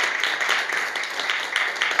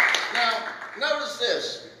 Now, notice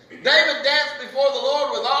this. David danced before the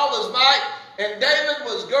Lord with all his might. and David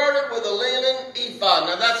was girded with a linen ephod.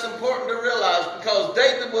 Now that's important to realize because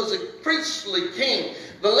David was a priestly king.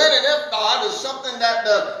 The linen ephod is something that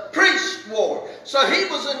the priest wore. So he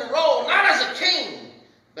was in the role not as a king,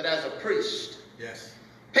 but as a priest. Yes.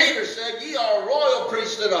 Peter said, ye are a royal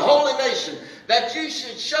priesthood, a holy nation, that ye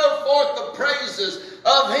should show forth the praises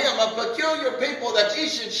of him, a peculiar people, that ye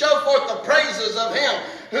should show forth the praises of him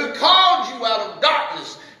who called you out of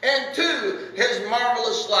darkness into his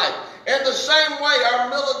marvelous light. In the same way, our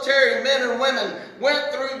military men and women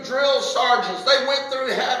went through drill sergeants. They went through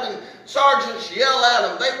having sergeants yell at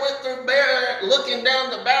them. They went through looking down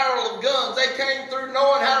the barrel of guns. They came through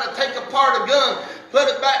knowing how to take apart a gun, put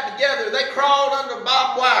it back together. They crawled under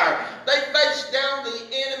barbed wire. They faced down the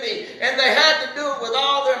enemy, and they had to do it with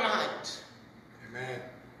all their might. Amen.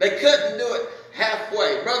 They couldn't do it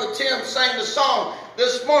halfway. Brother Tim sang the song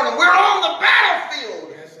this morning. We're on the battlefield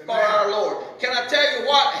for our Lord. Can I tell you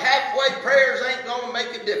what? Halfway prayers ain't going to make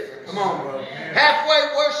a difference. Come on, brother. Halfway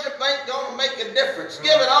worship ain't going to make a difference.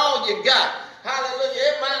 Give it all you got. Hallelujah.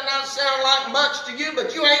 It might not sound like much to you,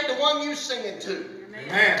 but you ain't the one you singing to.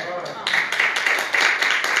 Amen.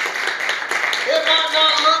 It might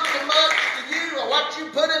not look too much to you or what you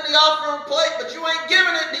put in the offering plate, but you ain't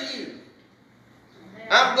giving it to you.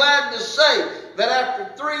 I'm glad to say that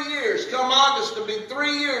after 3 years, come August, it'll be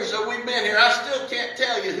 3 years that we've been here, I still can't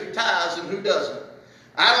tell you who tithes and who doesn't.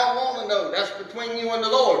 I don't want to know. That's between you and the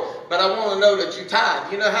Lord. But I want to know that you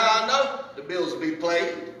tithe. You know how I know? The bills will be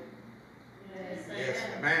paid. Yes.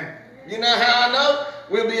 Amen. You know how I know?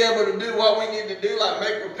 We'll be able to do what we need to do, like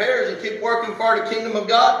make repairs and keep working for the kingdom of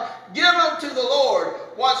God. Give unto the Lord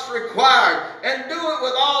what's required and do it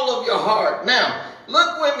with all of your heart. Now,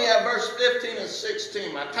 look with me at verse 15 and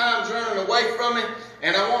 16. My time's running away from me,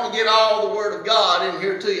 and I want to get all the Word of God in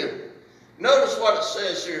here to you. Notice what it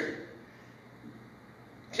says here.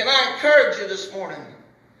 Can I encourage you this morning?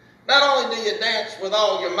 Not only do you dance with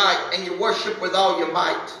all your might and you worship with all your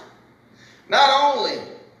might, not only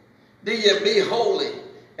do you be holy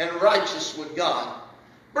and righteous with God,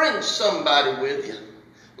 bring somebody with you.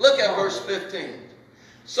 Look at verse 15.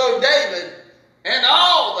 So David and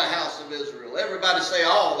all the house of Israel, everybody say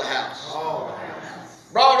all the house,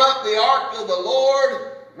 brought up the ark of the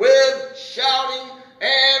Lord with shouting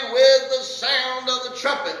and with the sound of the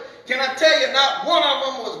trumpet. Can I tell you, not one of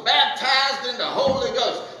them was baptized in the Holy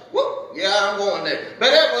Ghost. Whoop, yeah, I'm going there.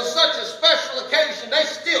 But it was such a special occasion, they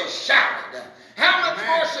still shouted. How much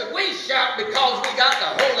more should we shout because we got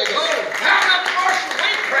the Holy Ghost? How much more should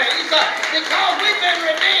we praise because we've been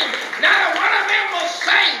redeemed? Not a one of them was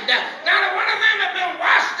saved. Not a one of them have been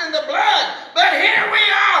washed in the blood. But here we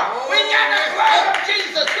are. We got the blood of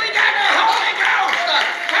Jesus. We got the Holy Ghost.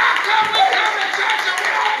 How come we come to church and we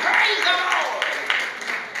don't praise the Lord?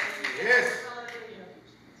 Yes.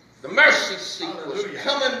 The mercy seat was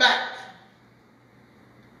coming back.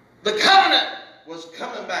 The covenant was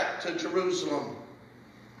coming back to Jerusalem.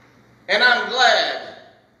 And I'm glad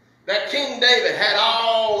that King David had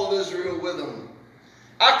all of Israel with him.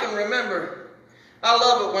 I can remember, I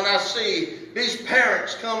love it when I see these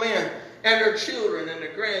parents come in and their children and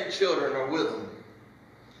their grandchildren are with them.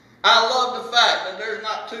 I love the fact that there's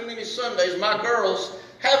not too many Sundays my girls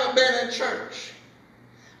haven't been in church.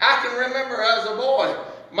 I can remember as a boy,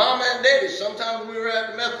 Mama and Daddy, sometimes we were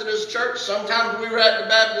at the Methodist church, sometimes we were at the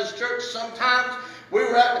Baptist church, sometimes we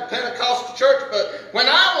were at the Pentecostal church, but when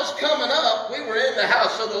I was coming up, we were in the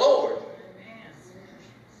house of the Lord.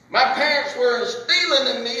 My parents were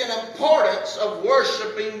instilling in me an importance of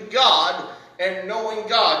worshiping God and knowing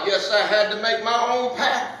God. Yes, I had to make my own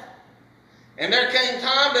path. And there came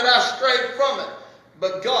time that I strayed from it,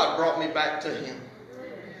 but God brought me back to Him.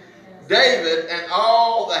 David and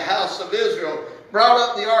all the house of Israel brought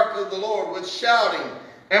up the ark of the Lord with shouting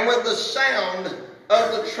and with the sound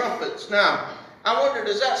of the trumpets. Now, I wondered,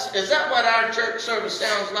 is that what our church service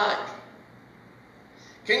sounds like?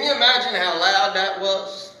 Can you imagine how loud that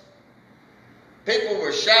was? People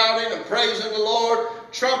were shouting and praising the Lord.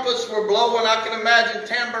 Trumpets were blowing. I can imagine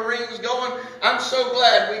tambourines going. I'm so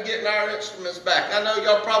glad we're getting our instruments back. I know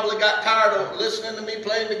y'all probably got tired of listening to me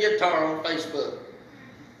playing the guitar on Facebook.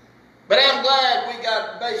 But I'm glad we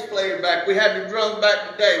got the bass player back. We had the drums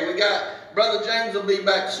back today. We got Brother James will be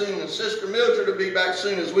back soon, and Sister Mildred will be back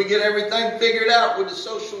soon as we get everything figured out with the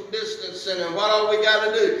social distancing and what all we got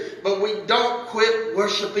to do. But we don't quit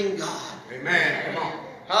worshiping God. Amen. Come on.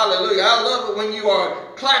 Hallelujah. I love it when you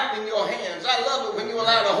are clapping your hands. I love it when you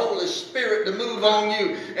allow the Holy Spirit to move on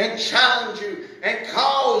you and challenge you and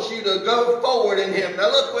cause you to go forward in Him. Now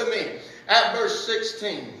look with me at verse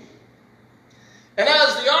 16. And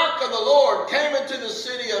as the ark of the Lord came into the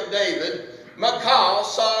city of David, Michal,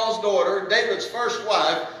 Saul's daughter, David's first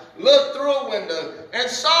wife, looked through a window and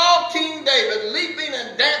saw King David leaping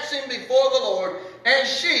and dancing before the Lord, and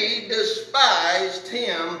she despised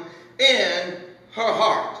him in her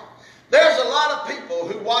heart. There's a lot of people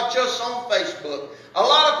who watch us on Facebook, a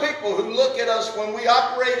lot of people who look at us when we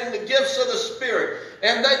operate in the gifts of the Spirit,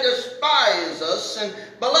 and they despise us. And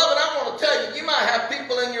beloved, I want to tell you, you might have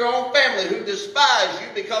people in your own family who despise you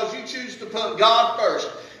because you choose to put God first.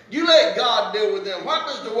 You let God deal with them. What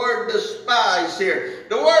does the word despise here?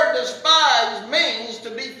 The word despise means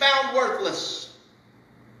to be found worthless.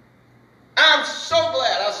 I'm so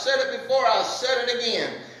glad I said it before, I said it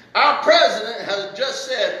again. Our president has just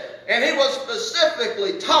said, and he was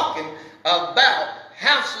specifically talking about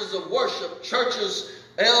houses of worship, churches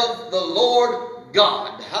of the Lord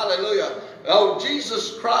God. Hallelujah. Oh,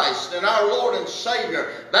 Jesus Christ and our Lord and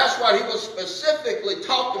Savior. That's what he was specifically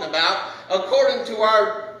talking about, according to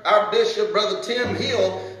our bishop, Brother Tim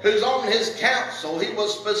Hill, who's on his council. He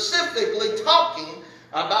was specifically talking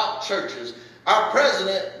about churches. Our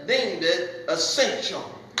president deemed it essential.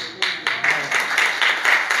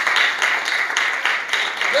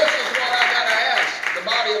 This is what I got to ask the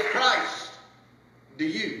body of Christ. Do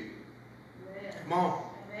you? Come on.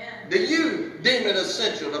 Do you deem it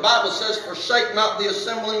essential? The Bible says, forsake not the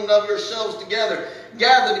assembling of yourselves together.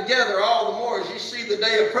 Gather together all the more as you see the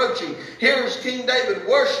day approaching. Here's King David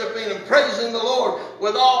worshiping and praising the Lord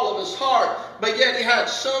with all of his heart, but yet he had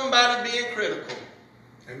somebody being critical.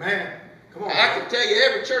 Amen. Come on. I can tell you,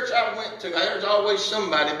 every church I went to, there's always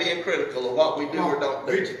somebody being critical of what we do or don't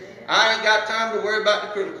do. I ain't got time to worry about the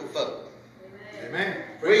critical folk. Amen.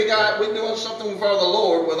 We're doing something for the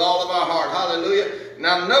Lord with all of our heart. Hallelujah.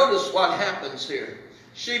 Now notice what happens here.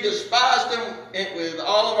 She despised him with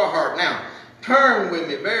all of her heart. Now, turn with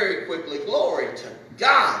me very quickly. Glory to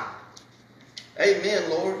God. Amen,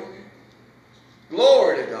 Lord.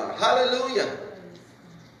 Glory to God. Hallelujah.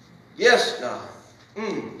 Yes, God.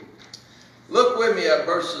 Look with me at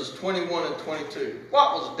verses 21 and 22.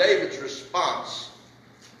 What was David's response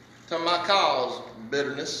to Michal's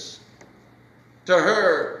bitterness, to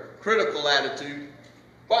her critical attitude?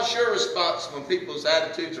 What's your response when people's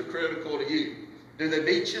attitudes are critical to you? Do they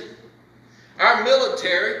beat you? Our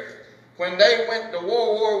military, when they went to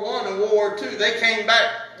World War I and World War II, they came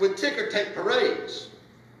back with ticker tape parades.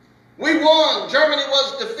 We won. Germany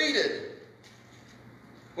was defeated.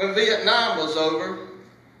 When Vietnam was over,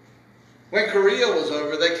 when Korea was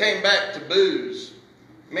over, they came back to boos,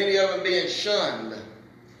 many of them being shunned.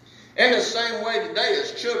 In the same way today,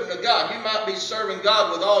 as children of God, you might be serving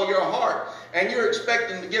God with all your heart, and you're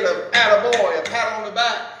expecting to get a attaboy, a pat on the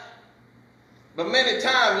back. But many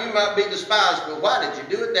times you might be despised. Well, why did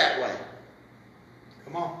you do it that way?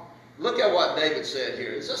 Come on. Look at what David said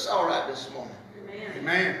here. Is this all right this morning?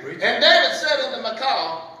 Amen. And David said unto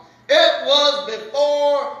Michal, it was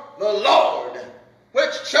before the Lord,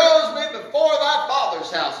 which chose me before thy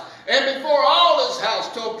father's house, and before all his house,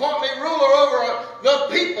 to appoint me ruler over the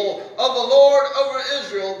people of the Lord over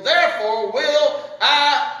Israel. Therefore will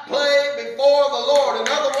I play before the Lord. In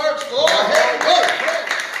other words, go ahead and play.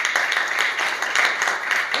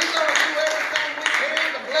 We're going to do everything we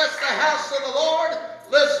can to bless the house of the Lord.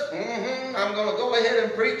 Listen, I'm going to go ahead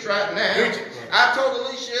and preach right now. I told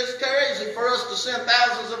Alicia it's crazy for us to send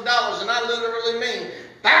thousands of dollars, and I literally mean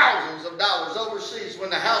thousands of dollars overseas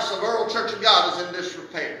when the house of Earle Church of God is in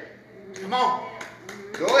disrepair. Come on.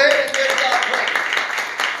 Go ahead and give God praise.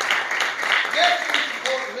 Yes, we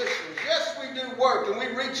support missions. Yes, we do work and we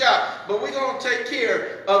reach out. But we're going to take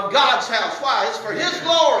care of God's house. Why? It's for His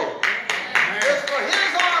glory. It's for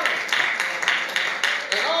His honor.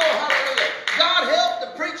 And oh, hallelujah. God help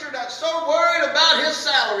the preacher that's so worried about his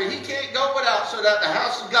salary he can't go without, so that the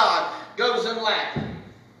house of God goes in lack.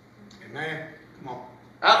 Amen. Come on.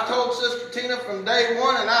 I've told Sister Tina from day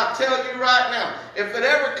one, and I'll tell you right now, if it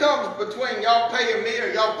ever comes between y'all paying me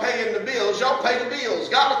or y'all paying the bills, y'all pay the bills.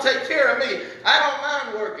 God will take care of me. I don't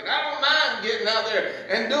mind working. I don't mind getting out there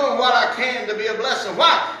and doing what I can to be a blessing.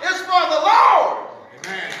 Why? It's for the Lord.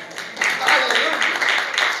 Amen. Hallelujah.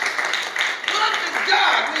 Look at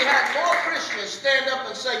God. We had more Christians stand up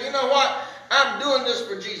and say, you know what? I'm doing this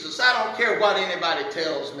for Jesus. I don't care what anybody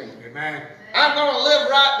tells me. Amen. I'm going to live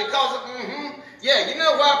right because of, Yeah, you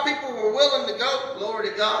know why people were willing to go? Glory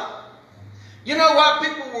to God. You know why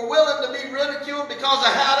people were willing to be ridiculed? Because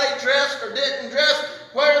of how they dressed or didn't dress,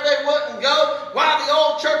 where they wouldn't go. Why the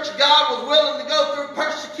old Church of God was willing to go through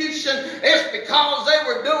persecution? It's because they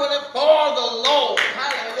were doing it for the Lord.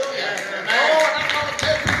 Hallelujah. Lord, I'm going to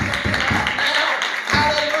tell you something right now.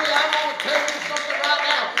 Hallelujah. I'm going to tell you something right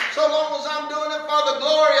now. So long as I'm doing it for the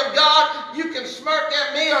glory of God, you can smirk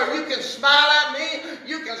at me, or you can smile at me,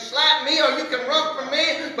 you can slap me, or you can run from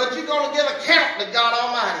me, but you're going to give account to God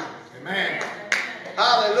Almighty. Amen.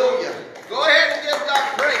 Hallelujah. Go ahead and give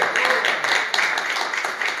God praise.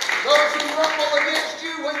 Those who rumble against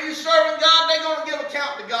you when you serving God, they're going to give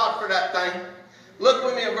account to God for that thing. Look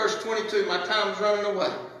with me in verse 22. My time's running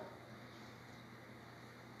away.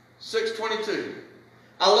 6:22.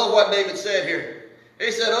 I love what David said here.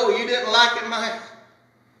 He said, oh, you didn't like it, Mike?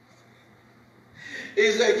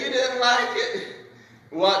 He said, you didn't like it?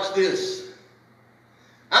 Watch this.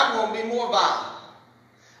 I'm going to be more vile.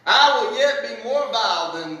 I will yet be more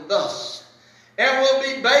vile than thus, and will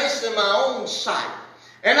be base in my own sight.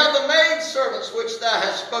 And of the maidservants which thou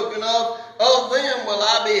hast spoken of them will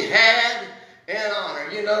I be had in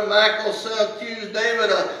honor. You know, Michael accused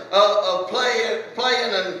David of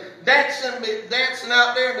playing and dancing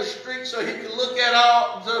out there in the street so he could look at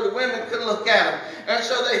all, so the women could look at him. And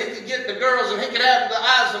so that he could get the girls and he could have the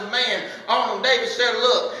eyes of man on them. David said,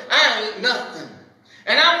 look, I ain't nothing.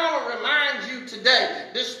 And I want to remind you today,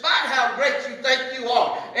 despite how great you think you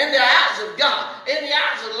are, in the eyes of God, in the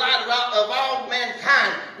eyes of the light of all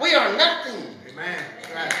mankind, we are nothing. Amen.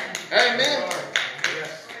 Right. Amen.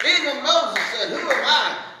 Yes. Even Moses said, who am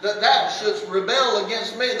I that thou shouldst rebel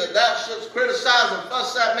against me, that thou shouldst criticize and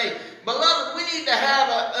fuss at me? Beloved, we need to have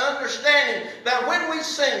an understanding that when we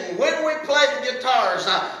sing, when we play the guitars,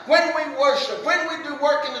 when we worship, when we do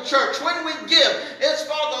work in the church, when we give, it's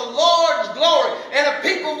for the Lord's glory. And if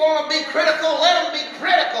people want to be critical, let them be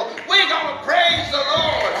critical. We're going to praise the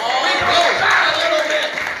Lord. We're going to shout a little bit.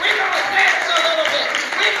 We're going to dance a little bit.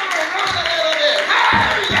 We're going to run a little bit.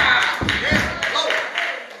 Hallelujah! Yes, Lord.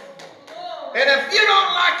 And if you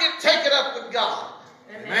don't like it, take it up with God.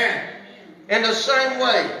 Amen. In the same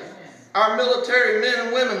way, our military men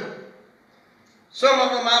and women, some of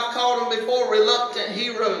them I've called them before reluctant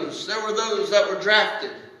heroes. There were those that were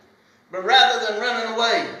drafted. But rather than running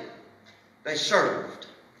away, they served.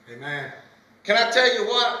 Amen. Can I tell you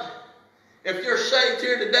what? If you're saved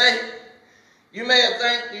here today, you may have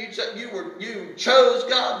think you chose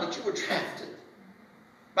God, but you were drafted.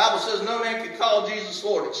 The Bible says no man can call Jesus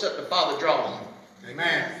Lord except the Father draw him.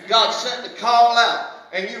 Amen. God sent the call out.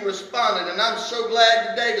 And you responded. And I'm so glad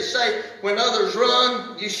today to say, when others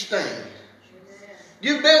run, you stayed.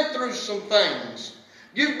 You've been through some things.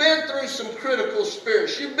 You've been through some critical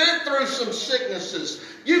spirits. You've been through some sicknesses.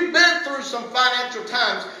 You've been through some financial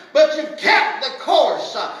times. But you've kept the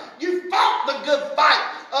course. You fought the good fight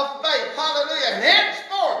of faith. Hallelujah. And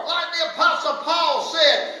henceforth, like the Apostle Paul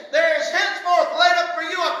said, there is henceforth laid up for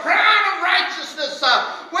you a crown of righteousness,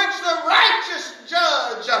 which the righteous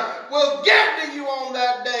judge will give to you on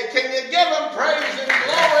that day. Can you give him praise and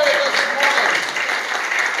glory this morning?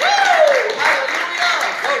 Woo!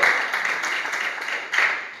 Hallelujah!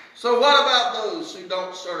 So what about those who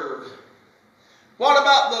don't serve? What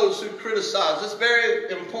about those who criticize? It's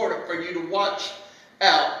very important for you to watch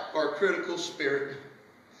out for a critical spirit,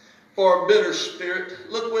 for a bitter spirit.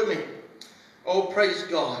 Look with me. Oh, praise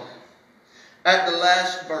God. At the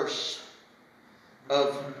last verse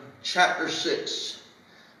of chapter 6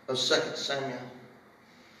 of 2 Samuel.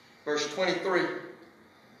 Verse 23.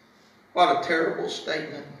 What a terrible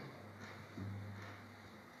statement.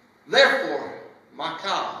 Therefore,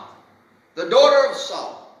 Michal, the daughter of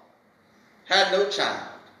Saul, had no child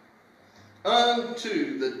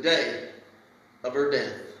unto the day of her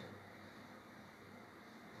death.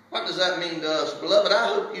 What does that mean to us? Beloved, I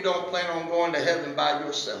hope you don't plan on going to heaven by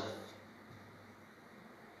yourself.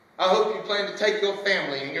 I hope you plan to take your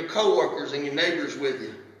family and your co-workers and your neighbors with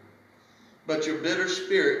you. But your bitter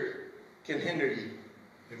spirit can hinder you.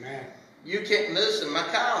 Amen. You can't listen.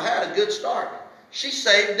 Michal had a good start. She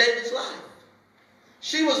saved David's life.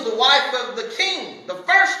 She was the wife of the king, the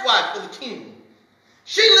first wife of the king.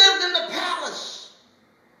 She lived in the palace.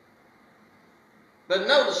 But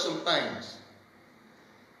notice some things.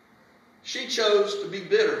 She chose to be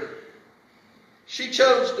bitter. She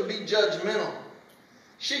chose to be judgmental.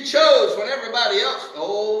 She chose when everybody else,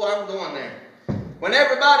 I'm going there. When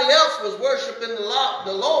everybody else was worshiping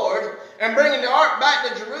the Lord and bringing the ark back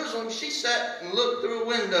to Jerusalem, she sat and looked through a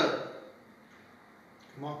window.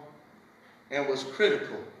 Come on. And was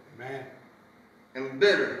critical. Amen. And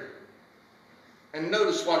bitter. And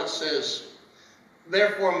notice what it says.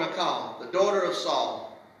 Therefore Michal, the daughter of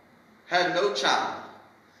Saul, had no child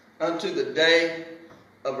unto the day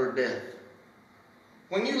of her death.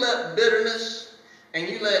 When you let bitterness and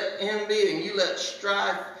you let envy and you let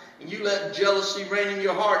strife and you let jealousy reign in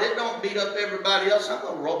your heart, it don't beat up everybody else. I'm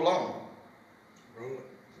going to roll on. Roll it.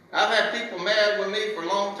 I've had people mad with me for a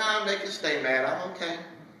long time. They can stay mad. I'm okay.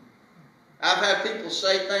 I've had people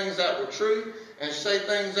say things that were true and say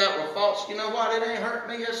things that were false, you know what? It ain't hurt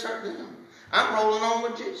me, it's hurt them. I'm rolling on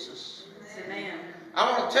with Jesus. Amen. I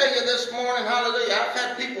want to tell you this morning, hallelujah, I've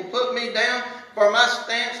had people put me down for my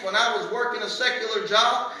stance when I was working a secular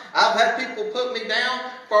job. I've had people put me down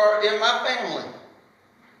in my family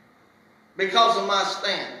because of my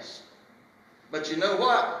stance. But you know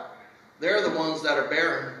what? They're the ones that are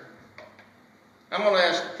bearing. I'm going to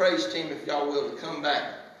ask the praise team, if y'all will, to come back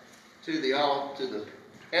to the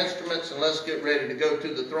instruments, and let's get ready to go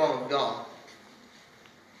to the throne of God.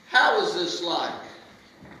 How is this like?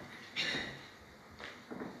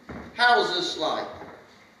 How is this like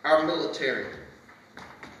our military?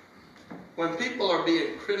 When people are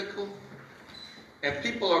being critical and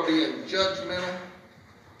people are being judgmental,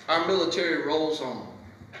 our military rolls on.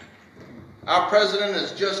 Our president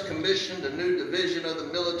has just commissioned a new division of the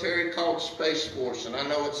military called Space Force. And I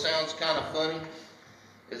know it sounds kind of funny.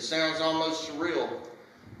 It sounds almost surreal.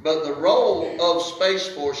 But the role of Space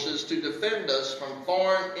Force is to defend us from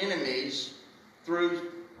foreign enemies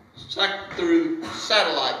through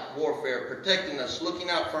satellite warfare, protecting us, looking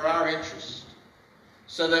out for our interests,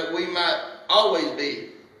 so that we might always be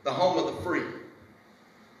the home of the free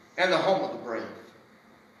and the home of the brave.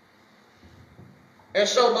 And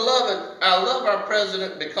so, beloved, I love our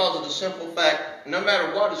president because of the simple fact, no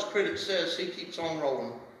matter what his critic says, he keeps on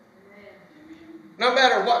rolling. No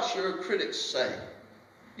matter what your critics say,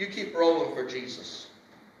 you keep rolling for Jesus.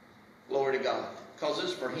 Glory to God. Because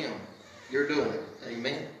it's for him. You're doing it.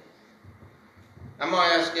 Amen. I'm going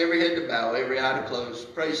to ask every head to bow, every eye to close.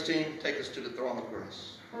 Praise team, take us to the throne of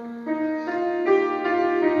grace. Hallelujah.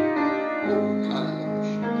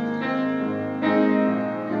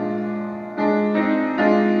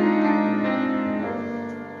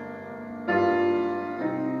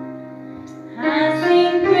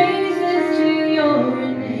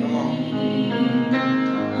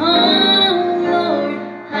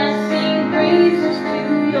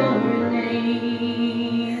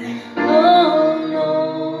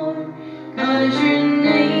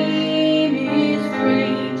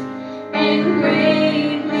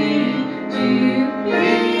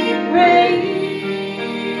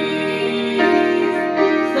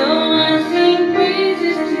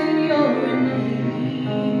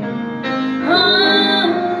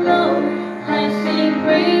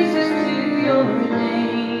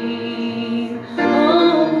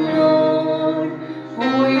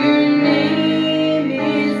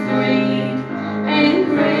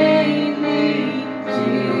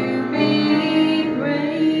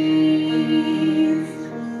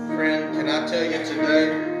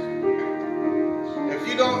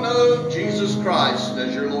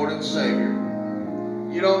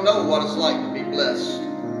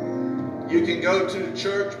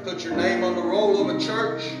 Put your name on the roll of a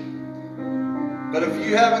church. But if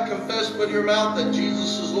you haven't confessed with your mouth that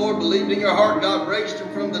Jesus is Lord, believed in your heart God raised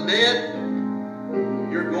him from the dead,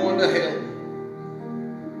 you're going to hell.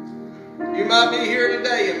 You might be here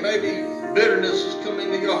today and maybe bitterness has come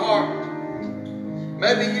into your heart.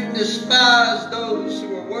 Maybe you despise those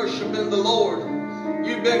who are worshiping the Lord.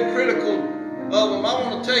 You've been critical of them. I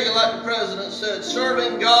want to tell you, like the president said,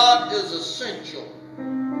 serving God is essential.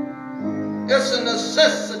 It's a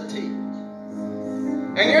necessity.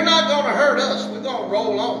 And you're not going to hurt us. We're going to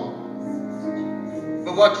roll on.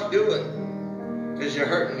 But what you're doing is you're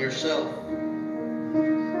hurting yourself.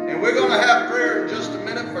 And we're going to have prayer in just a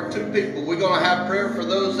minute for two people. We're going to have prayer for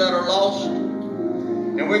those that are lost.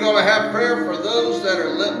 And we're going to have prayer for those that are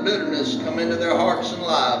let bitterness come into their hearts and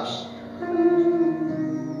lives.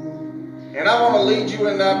 And I want to lead you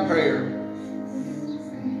in that prayer.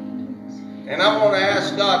 And I want to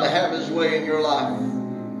ask God to have his way in your life.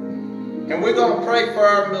 And we're going to pray for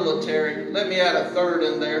our military. Let me add a third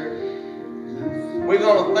in there. We're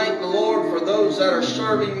going to thank the Lord for those that are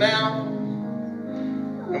serving now.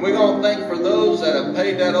 And we're going to thank for those that have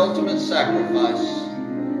paid that ultimate sacrifice.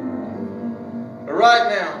 But right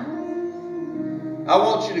now, I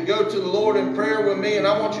want you to go to the Lord in prayer with me, and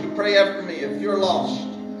I want you to pray after me. If you're lost,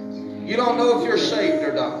 you don't know if you're saved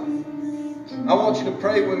or not, I want you to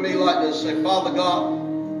pray with me like this. Say, Father God,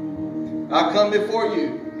 I come before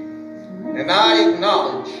you and I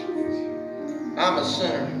acknowledge I'm a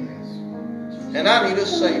sinner and I need a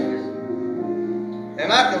Savior.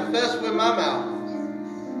 And I confess with my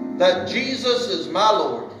mouth that Jesus is my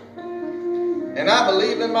Lord. And I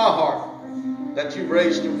believe in my heart that you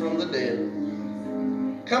raised him from the dead.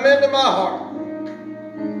 Come into my heart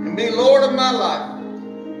and be Lord of my life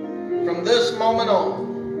from this moment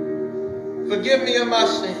on. Forgive me of my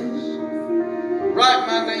sins. Write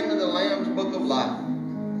my name in the Lamb's book of life.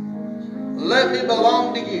 Let me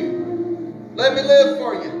belong to you. Let me live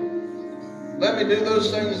for you. Let me do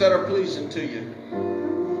those things that are pleasing to you.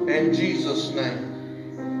 In Jesus' name.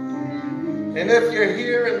 And if you're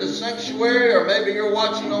here in the sanctuary, or maybe you're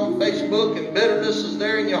watching on Facebook and bitterness is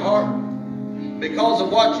there in your heart because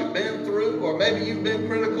of what you've been through, or maybe you've been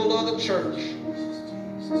critical of the church,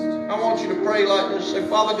 I want you to pray like this. Say,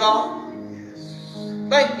 Father God,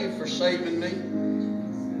 thank you for saving me.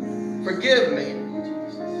 Forgive me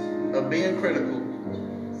of being critical.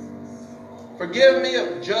 Forgive me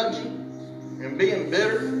of judging and being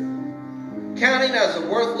bitter, counting as a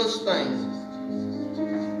worthless thing,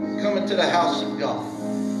 coming to the house of God,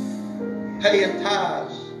 paying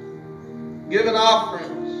tithes, giving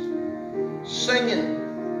offerings, singing,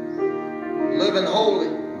 living holy.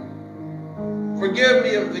 Forgive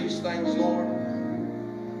me of these things, Lord.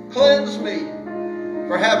 Cleanse me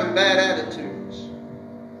for having bad attitudes,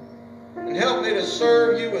 and help me to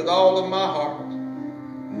serve you with all of my heart.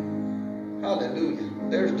 Hallelujah.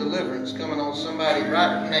 There's deliverance coming on somebody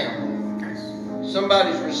right now.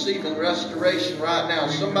 Somebody's receiving restoration right now.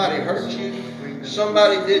 Somebody hurt you.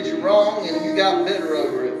 Somebody did you wrong and you got bitter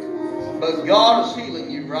over it. But God is healing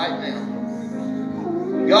you right now.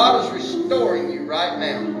 God is restoring you right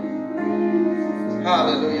now.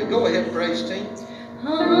 Hallelujah. Go ahead, praise team.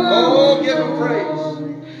 Oh, give him praise.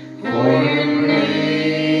 For your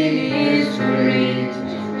name is great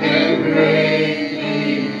and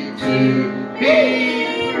greatly to be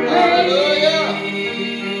praised. Hallelujah.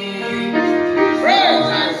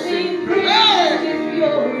 I sing praise to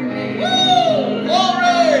your name.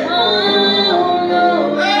 Glory. Oh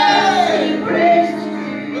Lord, I sing praise to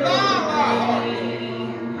With your all my heart.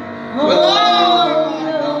 name. With all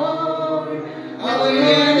Oh Lord, for your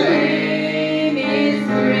Hallelujah. name is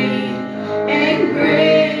great and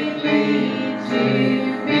greatly to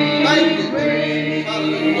be Thank you, praised.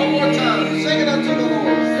 Hallelujah. One more time. Sing it unto the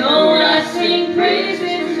Lord. So I sing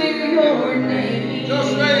praises to your name.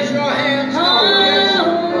 Just raise your hands. Oh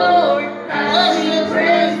Lord, I sing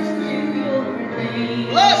praises to your name.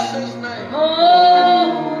 Bless his name.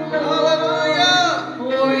 Oh Lord, Hallelujah.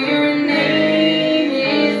 for your name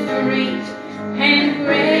is great and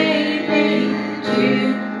greatly to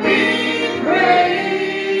be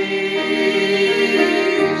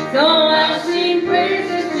praised. So I sing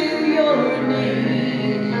praises to your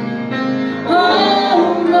name.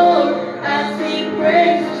 Oh Lord, I sing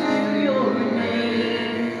praises to your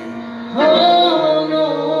name. Oh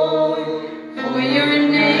Lord, for your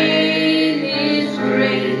name is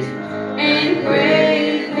great and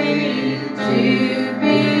greatly to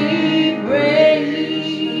be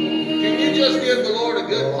praised. Can you just give the Lord a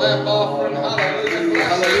good clap offering? Hallelujah.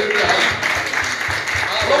 Hallelujah.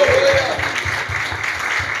 Hallelujah.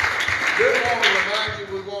 Just want to remind you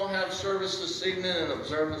we won't have service this evening in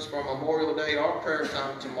observance for Memorial Day or prayer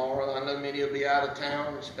time tomorrow. I know many will be out of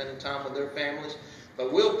town and spending time with their families.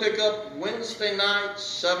 But we'll pick up Wednesday night,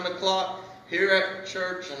 7 o'clock, here at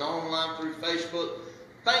church and online through Facebook.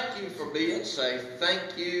 Thank you for being safe.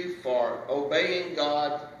 Thank you for obeying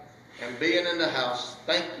God and being in the house.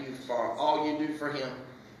 Thank you for all you do for Him.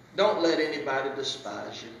 Don't let anybody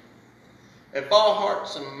despise you. If all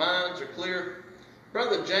hearts and minds are clear,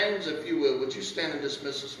 Brother James, if you will, would you stand and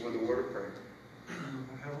dismiss us with a word of prayer?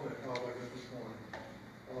 Heavenly Father, this morning,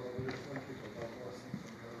 Father, we just thank you for thy blessings,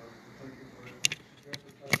 oh God. Thank you for your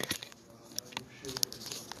protection, oh God, and your shielding,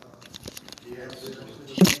 oh God. Yes.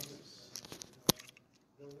 We just